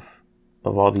course of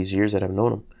all these years that I've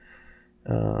known him,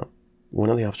 one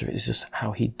of the observations is just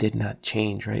how he did not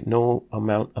change, right? No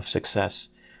amount of success.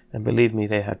 And believe me,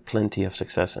 they had plenty of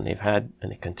success, and they've had,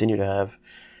 and they continue to have,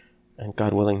 and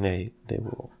God willing, they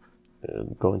will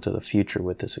go into the future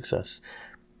with the success.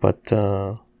 But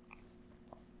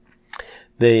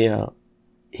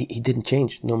he didn't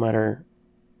change, no matter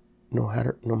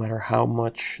how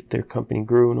much their company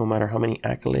grew, no matter how many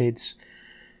accolades.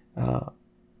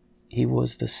 He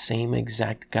was the same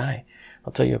exact guy.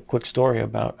 I'll tell you a quick story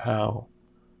about how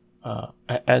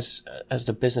as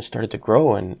the business started to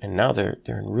grow, and now they're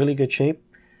in really good shape,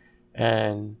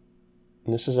 and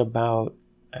this is about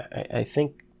I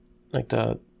think like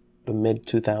the mid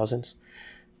 2000s.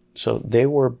 So they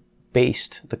were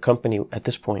based, the company at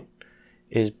this point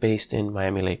is based in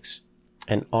Miami Lakes,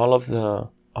 and all of the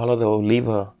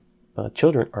Oliva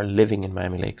children are living in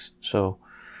Miami Lakes. So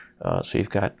you've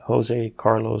got Jose,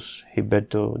 Carlos,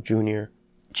 Gilberto Jr.,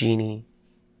 Jeannie,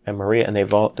 and Maria, and they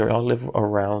all live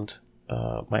around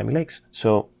Miami Lakes.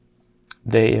 So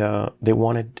they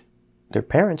wanted their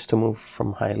parents to move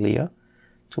from Hialeah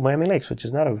to Miami Lakes, which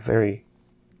is not a very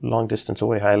long distance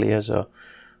away. Hialeah is a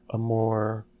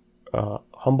more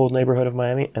humble neighborhood of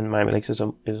Miami, and Miami Lakes is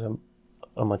a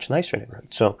much nicer neighborhood.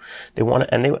 So they wanted,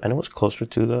 and it was closer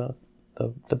to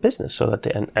the business, so that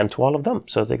and to all of them,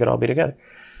 so they could all be together.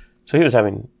 So he was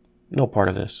having no part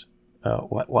of this.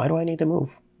 Why do I need to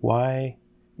move? Why?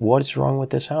 What is wrong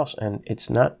with this house? And it's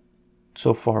not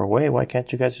so far away. Why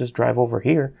can't you guys just drive over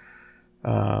here?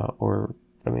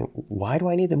 Why do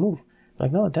I need to move?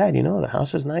 Like, no, Dad, the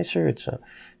house is nicer. It's a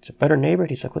better neighborhood.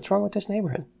 He's like, what's wrong with this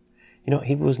neighborhood?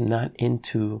 He was not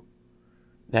into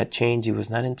that change. He was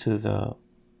not into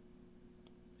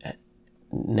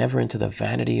never into the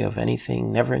vanity of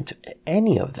anything, never into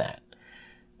any of that.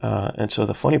 And so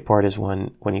the funny part is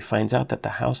when he finds out that the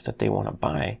house that they want to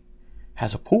buy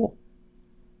has a pool.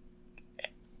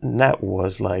 And that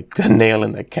was like the nail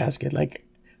in the casket. Like,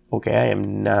 okay, I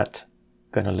am not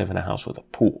going to live in a house with a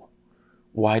pool.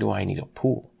 Why do I need a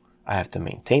pool? I have to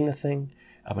maintain the thing.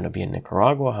 I'm going to be in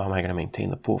Nicaragua. How am I going to maintain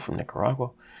the pool from Nicaragua?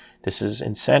 This is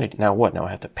insanity. Now what? Now I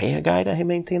have to pay a guy to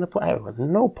maintain the pool? I have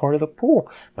no part of the pool.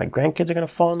 My grandkids are going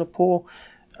to fall in the pool.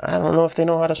 I don't know if they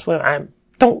know how to swim. I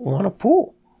don't want a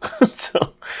pool.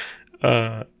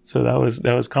 So that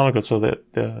was comical. So that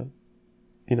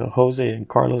Jose and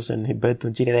Carlos and Gilberto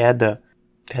and Gina, they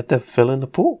had to fill in the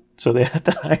pool. So they had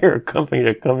to hire a company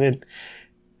to come in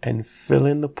and fill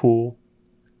in the pool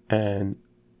and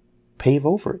pave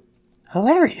over it.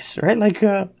 Hilarious, right? Like,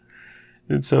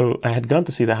 and so I had gone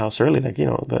to see the house early. Like,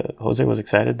 Jose was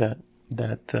excited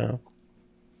that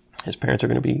his parents are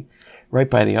going to be right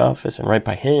by the office and right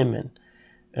by him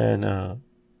and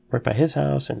right by his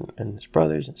house and his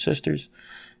brothers and sisters.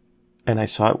 And I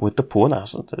saw it with the pool in the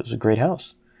house. It was a great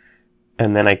house.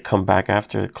 And then I come back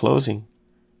after the closing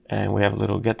and we have a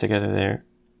little get together there.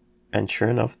 And sure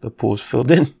enough, the pool's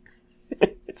filled in.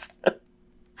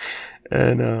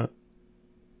 And I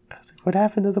was like, what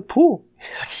happened to the pool?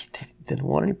 He's like, he didn't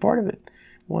want any part of it.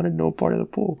 Wanted no part of the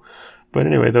pool. But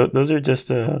anyway, those are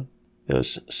just, it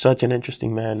was such an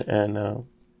interesting man and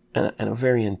a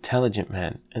very intelligent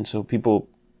man. And so people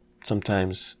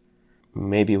sometimes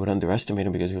maybe would underestimate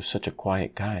him because he was such a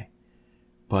quiet guy.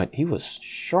 But he was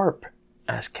sharp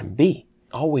as can be.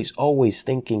 Always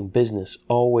thinking business,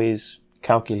 always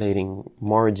calculating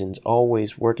margins,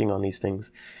 always working on these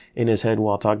things in his head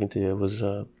while talking to you.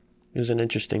 He was an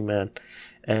interesting man.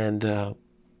 And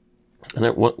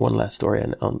then one last story,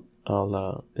 and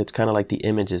I'll it's kind of like the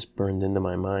image is burned into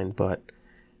my mind, but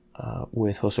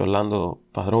with Jose Orlando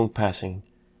Padrón passing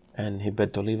and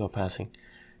Gilberto Oliva passing,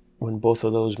 when both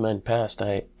of those men passed,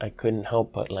 I couldn't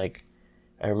help but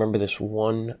I remember this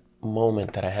one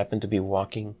moment that I happened to be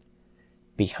walking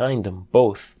behind them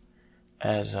both,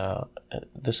 as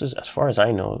this is, as far as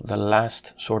I know, the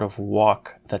last sort of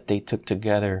walk that they took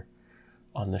together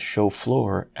on the show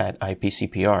floor at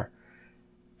IPCPR.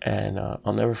 And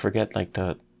I'll never forget,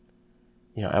 I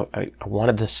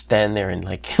wanted to stand there and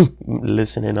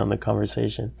listen in on the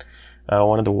conversation. I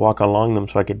wanted to walk along them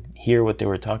so I could hear what they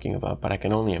were talking about, but I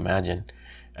can only imagine,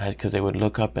 because they would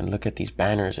look up and look at these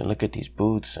banners and look at these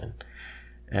booths, and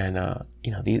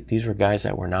these were guys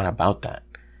that were not about that,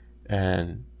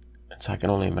 and so I can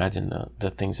only imagine the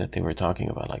things that they were talking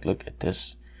about. Like, look at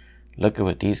this, look at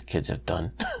what these kids have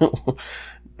done.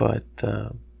 But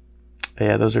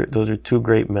yeah, those are two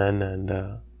great men, and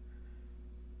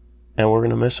we're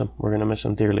gonna miss them. We're gonna miss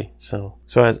them dearly. So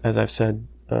as I've said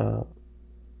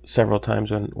several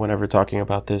times whenever talking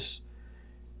about this,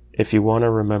 if you want to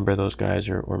remember those guys,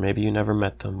 or maybe you never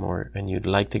met them, and you'd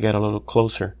like to get a little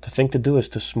closer, the thing to do is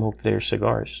to smoke their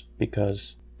cigars,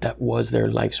 because that was their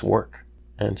life's work.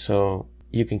 And so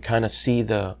you can kind of see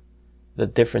the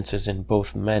differences in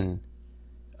both men,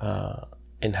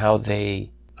 in how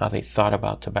they thought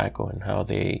about tobacco and how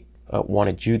they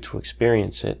wanted you to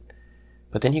experience it.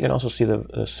 But then you can also see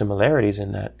the similarities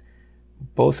in that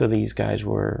both of these guys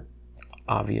were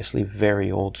obviously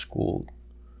very old school,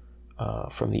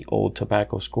 from the old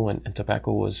tobacco school, and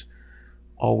tobacco was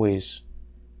always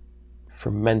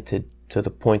fermented to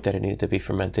the point that it needed to be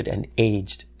fermented and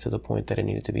aged to the point that it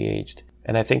needed to be aged.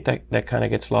 And I think that kind of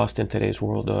gets lost in today's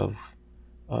world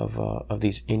of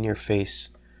these in-your-face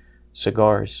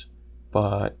cigars.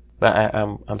 But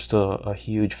I'm still a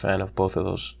huge fan of both of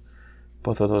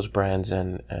those brands,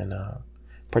 and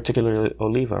particularly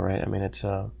Oliva, right? I mean, it's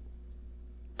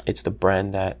the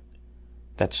brand that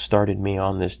started me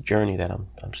on this journey that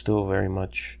I'm still very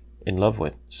much in love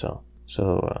with. So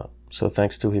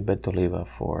thanks to Gilberto Oliva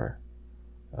for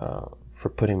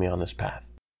putting me on this path.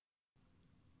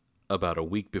 About a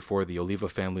week before the Oliva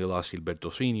family lost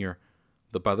Gilberto Sr.,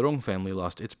 the Padrón family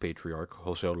lost its patriarch,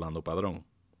 Jose Orlando Padrón.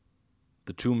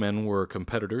 The two men were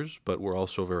competitors, but were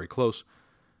also very close.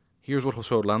 Here's what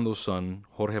Jose Orlando's son,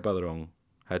 Jorge Padrón,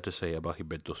 had to say about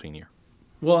Gilberto Sr.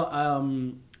 Well,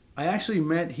 I actually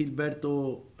met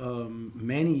Gilberto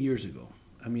many years ago.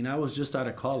 I mean, I was just out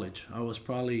of college. I was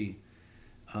probably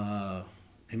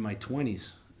in my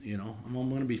 20s, I'm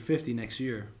going to be 50 next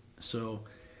year. So,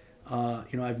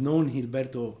 I've known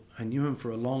Gilberto. I knew him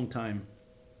for a long time.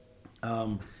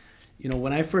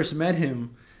 When I first met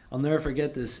him, I'll never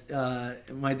forget this.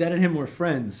 My dad and him were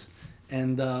friends.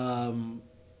 And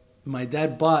my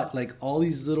dad bought all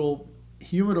these little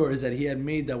humidors that he had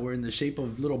made that were in the shape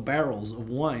of little barrels of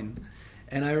wine.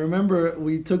 And I remember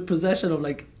we took possession of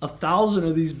 1,000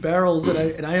 of these barrels,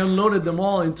 and I unloaded them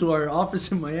all into our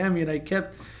office in Miami. And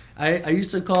I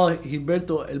used to call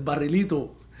Gilberto El Barrilito.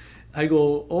 I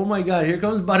go, oh my God, here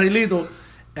comes Barrilito.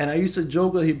 And I used to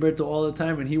joke with Gilberto all the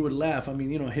time, and he would laugh. I mean,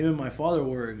 him and my father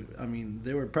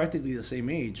they were practically the same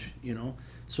age,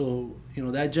 So,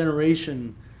 that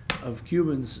generation of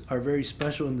Cubans are very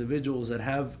special individuals that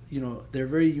have, they're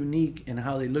very unique in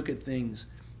how they look at things,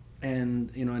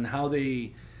 and, and how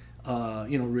they,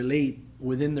 relate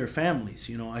within their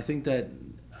families. I think that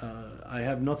I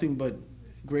have nothing but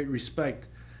great respect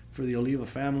for the Oliva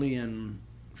family and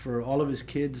for all of his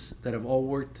kids that have all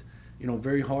worked,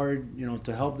 very hard,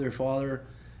 to help their father,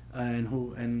 and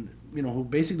who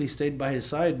basically stayed by his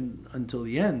side until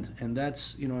the end. And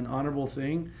that's, an honorable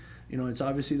thing. It's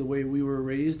obviously the way we were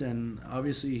raised, and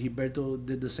obviously Gilberto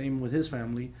did the same with his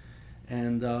family.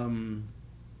 And,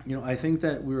 I think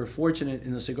that we were fortunate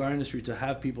in the cigar industry to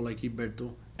have people like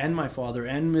Gilberto and my father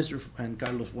and and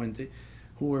Carlos Fuente,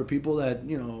 who were people that,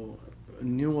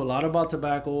 knew a lot about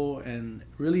tobacco and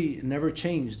really never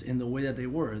changed in the way that they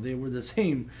were. They were the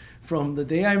same from the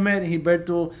day I met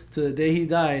Gilberto to the day he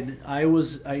died.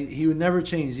 He would never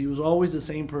change. He was always the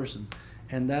same person.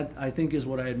 And that, I think, is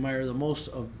what I admire the most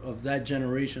of that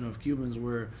generation of Cubans,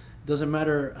 where it doesn't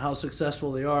matter how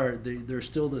successful they are, they're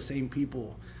still the same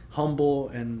people, humble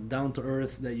and down to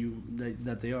earth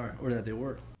that they are, or that they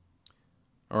were.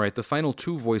 All right, the final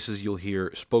two voices you'll hear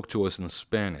spoke to us in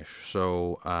Spanish,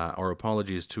 so our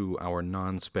apologies to our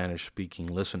non-Spanish speaking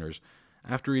listeners.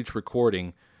 After each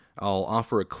recording, I'll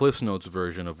offer a Cliff's Notes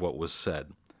version of what was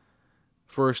said.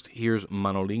 First, here's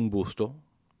Manolín Busto.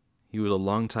 He was a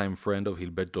longtime friend of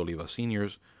Gilberto Oliva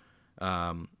Sr.'s,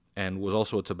 and was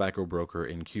also a tobacco broker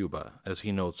in Cuba. As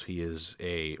he notes, he is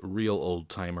a real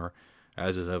old-timer,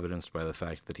 as is evidenced by the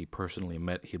fact that he personally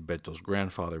met Gilberto's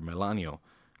grandfather, Melanio,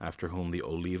 after whom the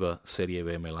Oliva Serie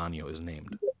B Melanio is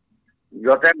named.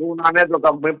 Yo tengo una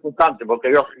anécdota muy importante,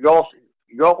 porque yo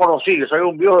conocí, yo soy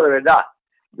un viejo de verdad.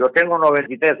 Yo tengo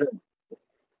 93 años.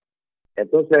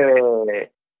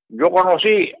 Entonces, yo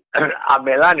conocí a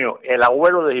Melanio, el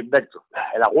abuelo de Gilberto,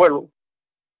 el abuelo.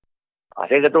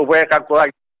 Así que tú puedes calcular,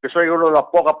 yo soy una de las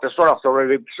pocas personas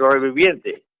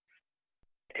sobrevivientes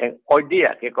hoy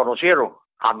día que conocieron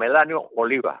a Melanio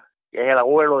Oliva, que es el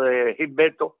abuelo de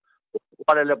Gilberto, el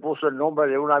cual le puso el nombre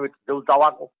de un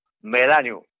tabaco,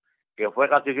 Melanio, que fue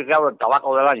clasificado el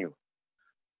tabaco del año,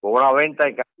 con una venta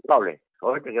incalculable,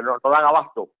 que no dan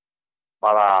abasto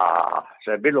para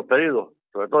servir los pedidos,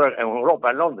 sobre todo en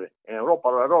Europa, en Londres, en Europa,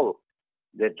 sobre todo,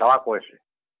 del tabaco ese.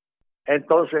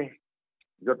 Entonces,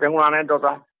 yo tengo una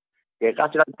anécdota que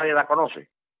casi nadie la conoce,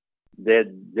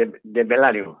 de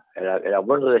Melanio, el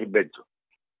abuelo de Gilberto,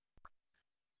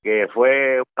 que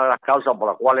fue una de las causas por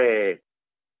las cuales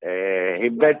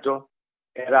Gilberto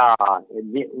era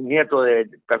un nieto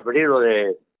preferido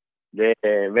de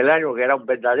Melanio, que era un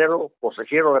verdadero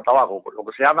consejero de tabaco, lo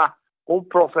que se llama un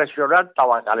profesional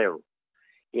tabacalero.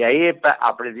 Y ahí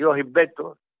aprendió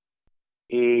Gilberto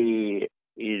y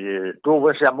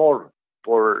tuvo ese amor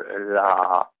por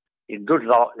la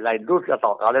industria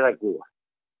tabacalera en Cuba.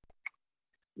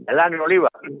 Melanio Oliva,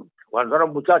 cuando era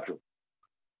un muchacho,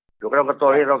 yo creo que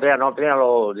todavía no tenía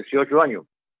los 18 años,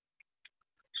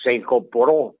 se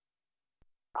incorporó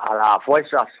a las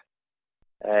fuerzas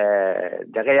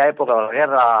de aquella época, la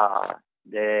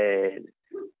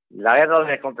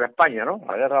guerra contra España, ¿no?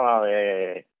 La guerra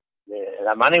de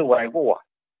la Manigua en Cuba.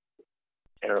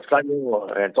 En los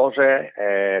años, entonces,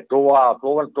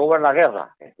 estuvo en la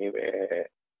guerra.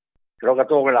 Creo que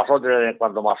estuvo en las órdenes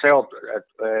cuando Maceo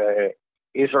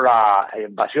hizo la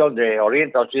invasión de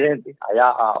Oriente a Occidente,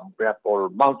 allá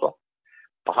por Mantua.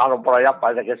 Pasaron por allá,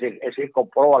 parece que se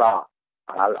incorporó a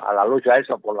la lucha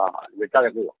esa por la libertad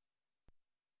de Cuba.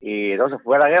 Y entonces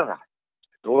fue la guerra,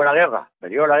 estuvo en la guerra,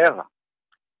 metió en la guerra.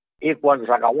 Y cuando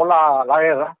se acabó la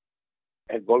guerra,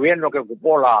 el gobierno que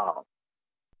ocupó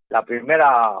el primer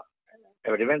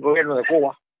gobierno de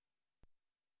Cuba,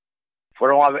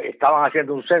 estaban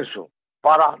haciendo un censo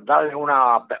para darle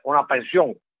una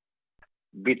pensión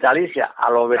vitalicia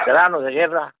a los veteranos de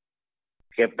guerra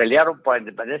que pelearon por la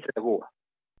independencia de Cuba.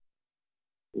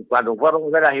 Y cuando fueron a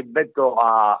ver a Gilberto,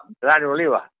 a Melanio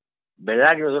Oliva,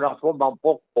 Melanio de una forma un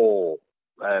poco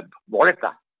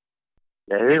molesta,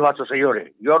 les dijo a estos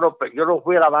señores: yo no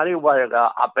fui a la Manigua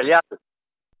a pelear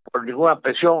por ninguna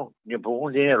pensión ni por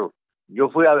un dinero. Yo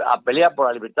fui a pelear por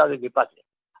la libertad de mi patria.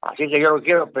 Así que yo no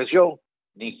quiero pensión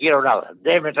ni quiero nada.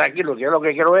 Déjenme tranquilo, que yo lo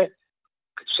que quiero es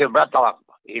sembrar tabaco.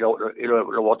 Y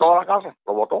lo botó a la casa,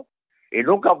 lo botó. Y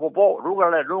nunca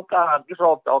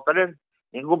quiso obtener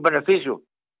ningún beneficio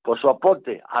por su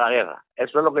aporte a la guerra.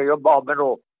 Eso es lo que yo más o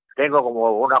menos tengo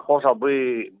como una cosa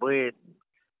muy, muy,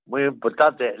 muy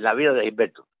importante en la vida de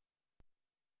Gilberto.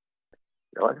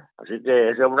 Bueno, así que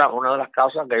esa es una de las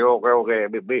causas que yo creo que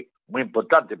es muy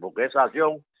importante, porque esa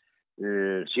acción,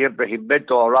 siempre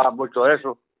Gilberto hablaba mucho de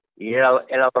eso, y él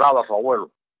adoraba a su abuelo.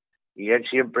 Y él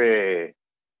siempre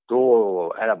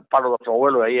era un palo de su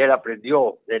abuelo, y ahí él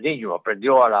aprendió de niño,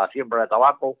 aprendió a la siembra de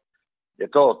tabaco, de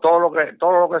todo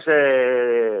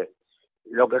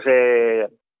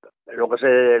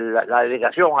la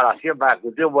dedicación a la siembra, al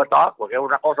cultivo de tabaco, que es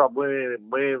una cosa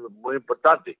muy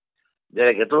importante,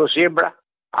 desde que tú lo siembras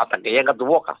hasta que llega a tu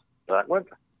boca, ¿te das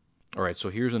cuenta? All right, so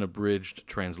here's an abridged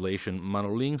translation.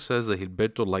 Manolín says that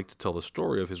Gilberto liked to tell the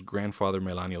story of his grandfather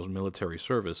Melanio's military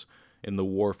service in the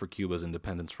war for Cuba's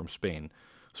independence from Spain.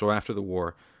 So after the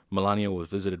war, Melanio was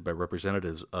visited by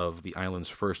representatives of the island's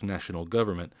first national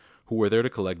government, who were there to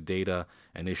collect data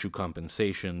and issue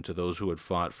compensation to those who had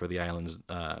fought for the island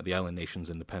nation's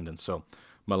independence. So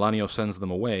Melanio sends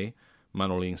them away,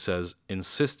 Manolín says,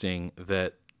 insisting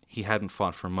that he hadn't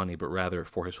fought for money, but rather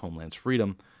for his homeland's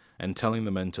freedom, and telling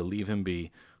the men to leave him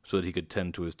be so that he could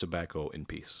tend to his tobacco in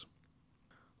peace.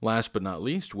 Last but not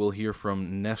least, we'll hear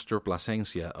from Nestor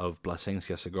Plasencia of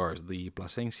Plasencia Cigars. The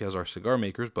Plasencias are cigar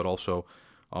makers, but also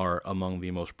are among the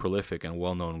most prolific and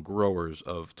well-known growers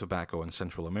of tobacco in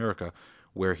Central America,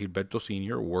 where Gilberto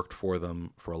Sr. worked for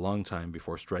them for a long time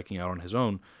before striking out on his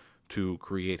own to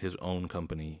create his own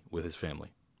company with his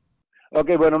family.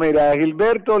 Ok, bueno, mira,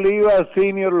 Gilberto Oliva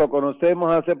Sr. lo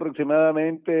conocemos hace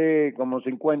aproximadamente como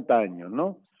 50 años,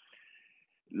 ¿no?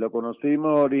 Lo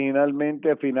conocimos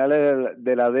originalmente a finales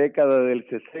de la década del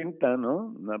 60,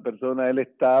 ¿no? Una persona, él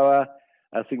estaba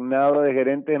asignado de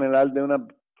gerente general de una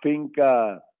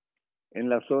finca en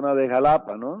la zona de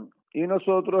Jalapa, ¿no? Y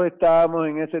nosotros estábamos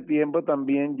en ese tiempo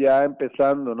también ya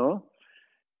empezando, ¿no?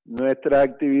 Nuestras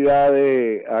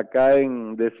actividades acá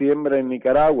de siembra en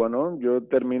Nicaragua, ¿no? Yo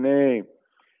terminé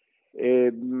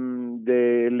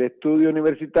del estudio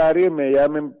universitario y me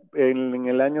llaman en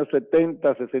el año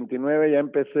 70, 69, ya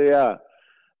empecé a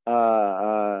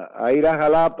ir a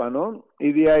Jalapa, ¿no?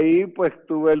 Y de ahí pues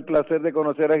tuve el placer de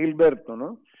conocer a Gilberto,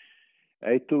 ¿no?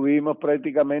 Ahí estuvimos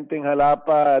prácticamente en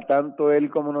Jalapa, tanto él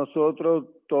como nosotros,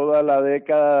 toda la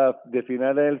década de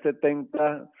finales del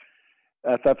 70,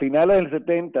 hasta finales del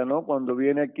 70, ¿no? Cuando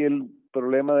viene aquí el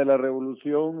problema de la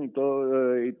revolución y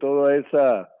toda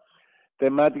esa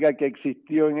temática que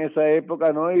existió en esa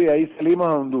época, ¿no? Y de ahí salimos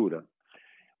a Honduras.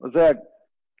 O sea,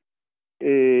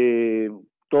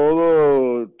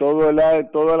 toda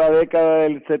la década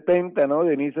del 70, ¿no?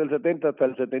 De inicio del 70 hasta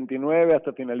el 79,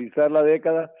 hasta finalizar la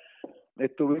década,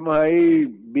 estuvimos ahí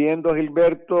viendo a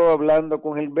Gilberto, hablando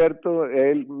con Gilberto,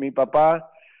 él, mi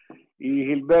papá y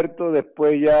Gilberto,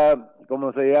 después ya,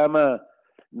 ¿cómo se llama?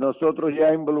 Nosotros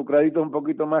ya involucraditos un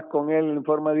poquito más con él en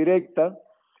forma directa.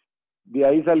 De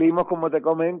ahí salimos, como te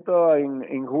comento,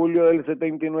 en julio del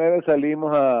 79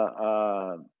 salimos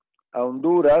a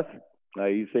Honduras.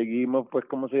 Ahí seguimos, pues,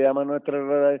 ¿cómo se llama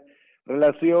nuestra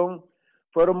relación?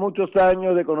 Fueron muchos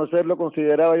años de conocerlo.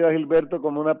 Consideraba yo a Gilberto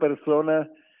como una persona,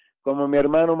 como mi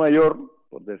hermano mayor,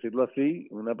 por decirlo así,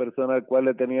 una persona al cual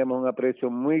le teníamos un aprecio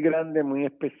muy grande, muy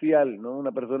especial, ¿no?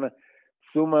 Una persona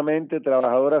sumamente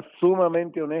trabajadora,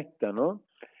 sumamente honesta, ¿no?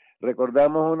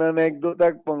 Recordamos una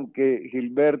anécdota con que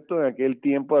Gilberto, en aquel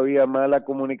tiempo había mala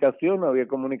comunicación, no había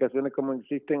comunicaciones como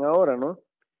existen ahora, ¿no?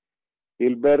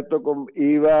 Gilberto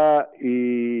iba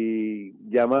y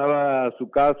llamaba a su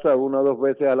casa 1 o 2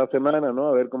 veces a la semana, ¿no?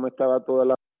 A ver cómo estaba toda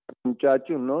la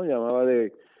muchachos, ¿no? Llamaba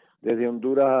desde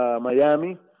Honduras a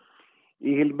Miami,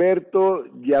 y Gilberto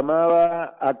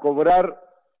llamaba a cobrar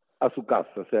a su casa,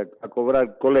 o sea, a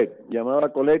cobrar Colette, llamaba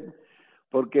a Colette,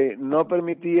 porque no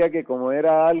permitía que, como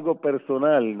era algo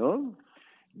personal, ¿no?,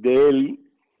 de él,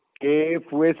 que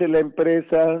fuese la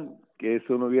empresa, que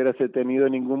eso no hubiese tenido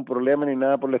ningún problema ni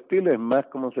nada por el estilo. Es más,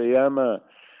 como se llama,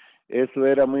 eso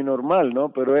era muy normal,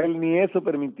 ¿no? Pero él ni eso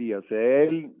permitía, o sea,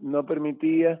 él no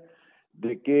permitía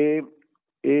de que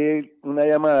una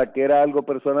llamada que era algo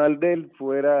personal de él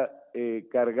fuera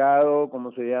cargado,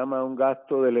 como se llama, un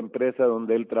gasto de la empresa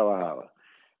donde él trabajaba.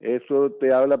 Eso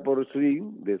te habla por sí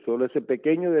de solo ese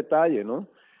pequeño detalle, ¿no?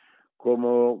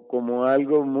 Como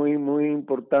algo muy, muy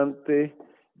importante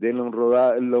del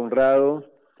honrado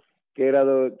que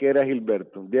era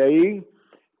Gilberto. De ahí,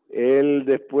 él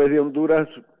después de Honduras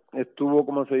estuvo,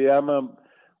 como se llama,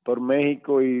 por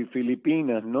México y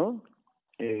Filipinas, ¿no?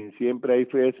 Siempre ahí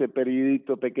fue ese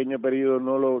pequeño periodo,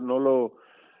 no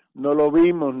lo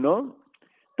vimos, ¿no?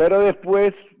 Pero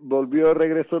después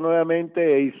regresó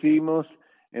nuevamente e hicimos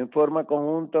en forma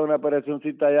conjunta una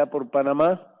operacióncita allá por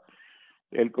Panamá.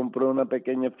 Él compró una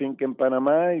pequeña finca en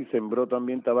Panamá y sembró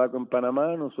también tabaco en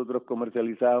Panamá. Nosotros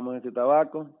comercializábamos ese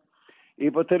tabaco. Y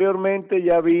posteriormente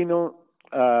ya vino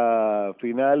a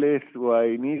finales o a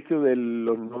inicios de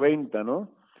los 90, ¿no?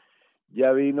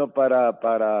 Ya vino para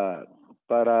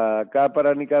acá,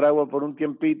 para Nicaragua por un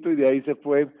tiempito, y de ahí se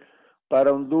fue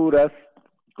para Honduras,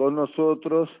 con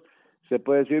nosotros, se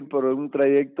puede decir, por un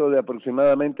trayecto de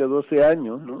aproximadamente 12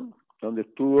 años, ¿no? Donde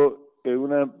estuvo en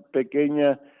una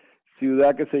pequeña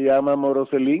ciudad que se llama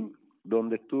Moroselín,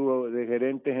 donde estuvo de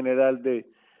gerente general de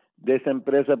esa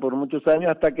empresa por muchos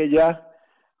años, hasta que ya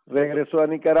regresó a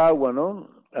Nicaragua, ¿no?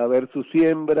 A ver sus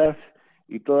siembras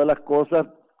y todas las cosas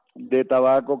de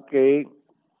tabaco que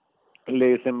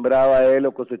le sembraba él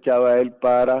o cosechaba él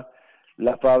para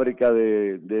la fábrica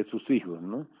de sus hijos,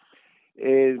 ¿no?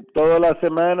 Todas las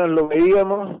semanas lo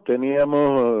veíamos,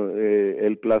 teníamos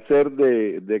el placer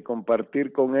de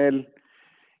compartir con él,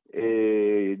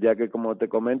 ya que como te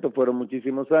comento fueron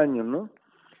muchísimos años, ¿no?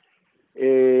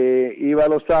 Iba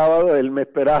los sábados, él me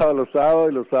esperaba los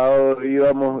sábados, y los sábados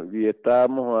íbamos y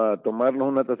estábamos a tomarnos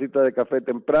una tacita de café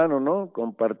temprano, ¿no?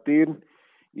 Compartir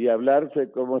y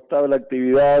hablarse cómo estaba la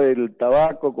actividad del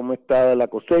tabaco, cómo estaba la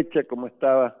cosecha, cómo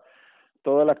estaba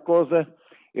todas las cosas.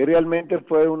 Y realmente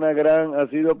ha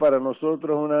sido para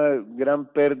nosotros una gran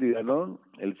pérdida, ¿no?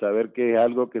 El saber que es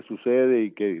algo que sucede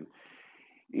y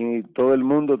todo el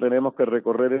mundo tenemos que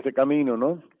recorrer ese camino,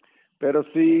 ¿no? Pero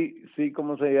sí,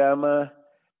 ¿cómo se llama?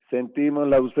 Sentimos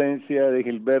la ausencia de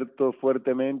Gilberto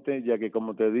fuertemente, ya que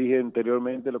como te dije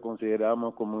anteriormente, lo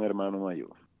consideramos como un hermano mayor.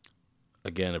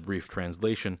 Again, a brief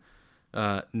translation.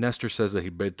 Nestor says that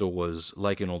Gilberto was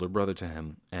like an older brother to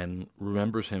him and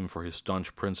remembers him for his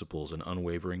staunch principles and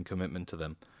unwavering commitment to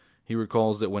them. He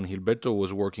recalls that when Gilberto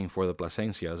was working for the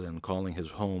Plasencias and calling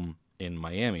his home in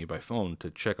Miami by phone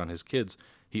to check on his kids,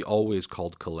 he always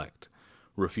called collect,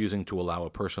 refusing to allow a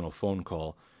personal phone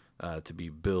call to be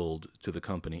billed to the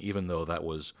company, even though that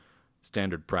was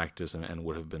standard practice and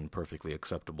would have been perfectly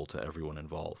acceptable to everyone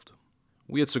involved.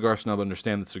 We at Cigar Snob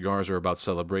understand that cigars are about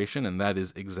celebration, and that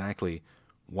is exactly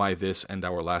why this and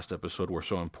our last episode were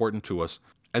so important to us.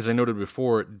 As I noted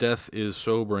before, death is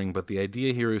sobering, but the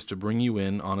idea here is to bring you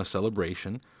in on a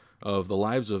celebration of the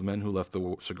lives of men who left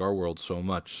the cigar world so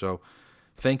much. So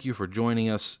thank you for joining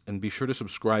us, and be sure to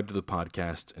subscribe to the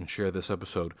podcast and share this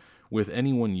episode with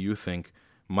anyone you think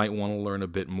might want to learn a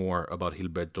bit more about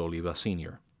Gilberto Oliva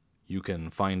Sr. You can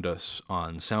find us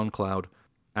on SoundCloud,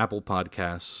 Apple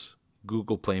Podcasts,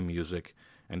 Google Play Music,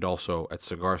 and also at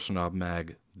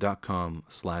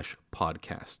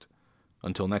cigarsnobmag.com/podcast.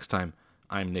 Until next time,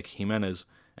 I'm Nick Jimenez,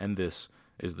 and this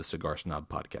is the Cigar Snob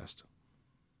Podcast.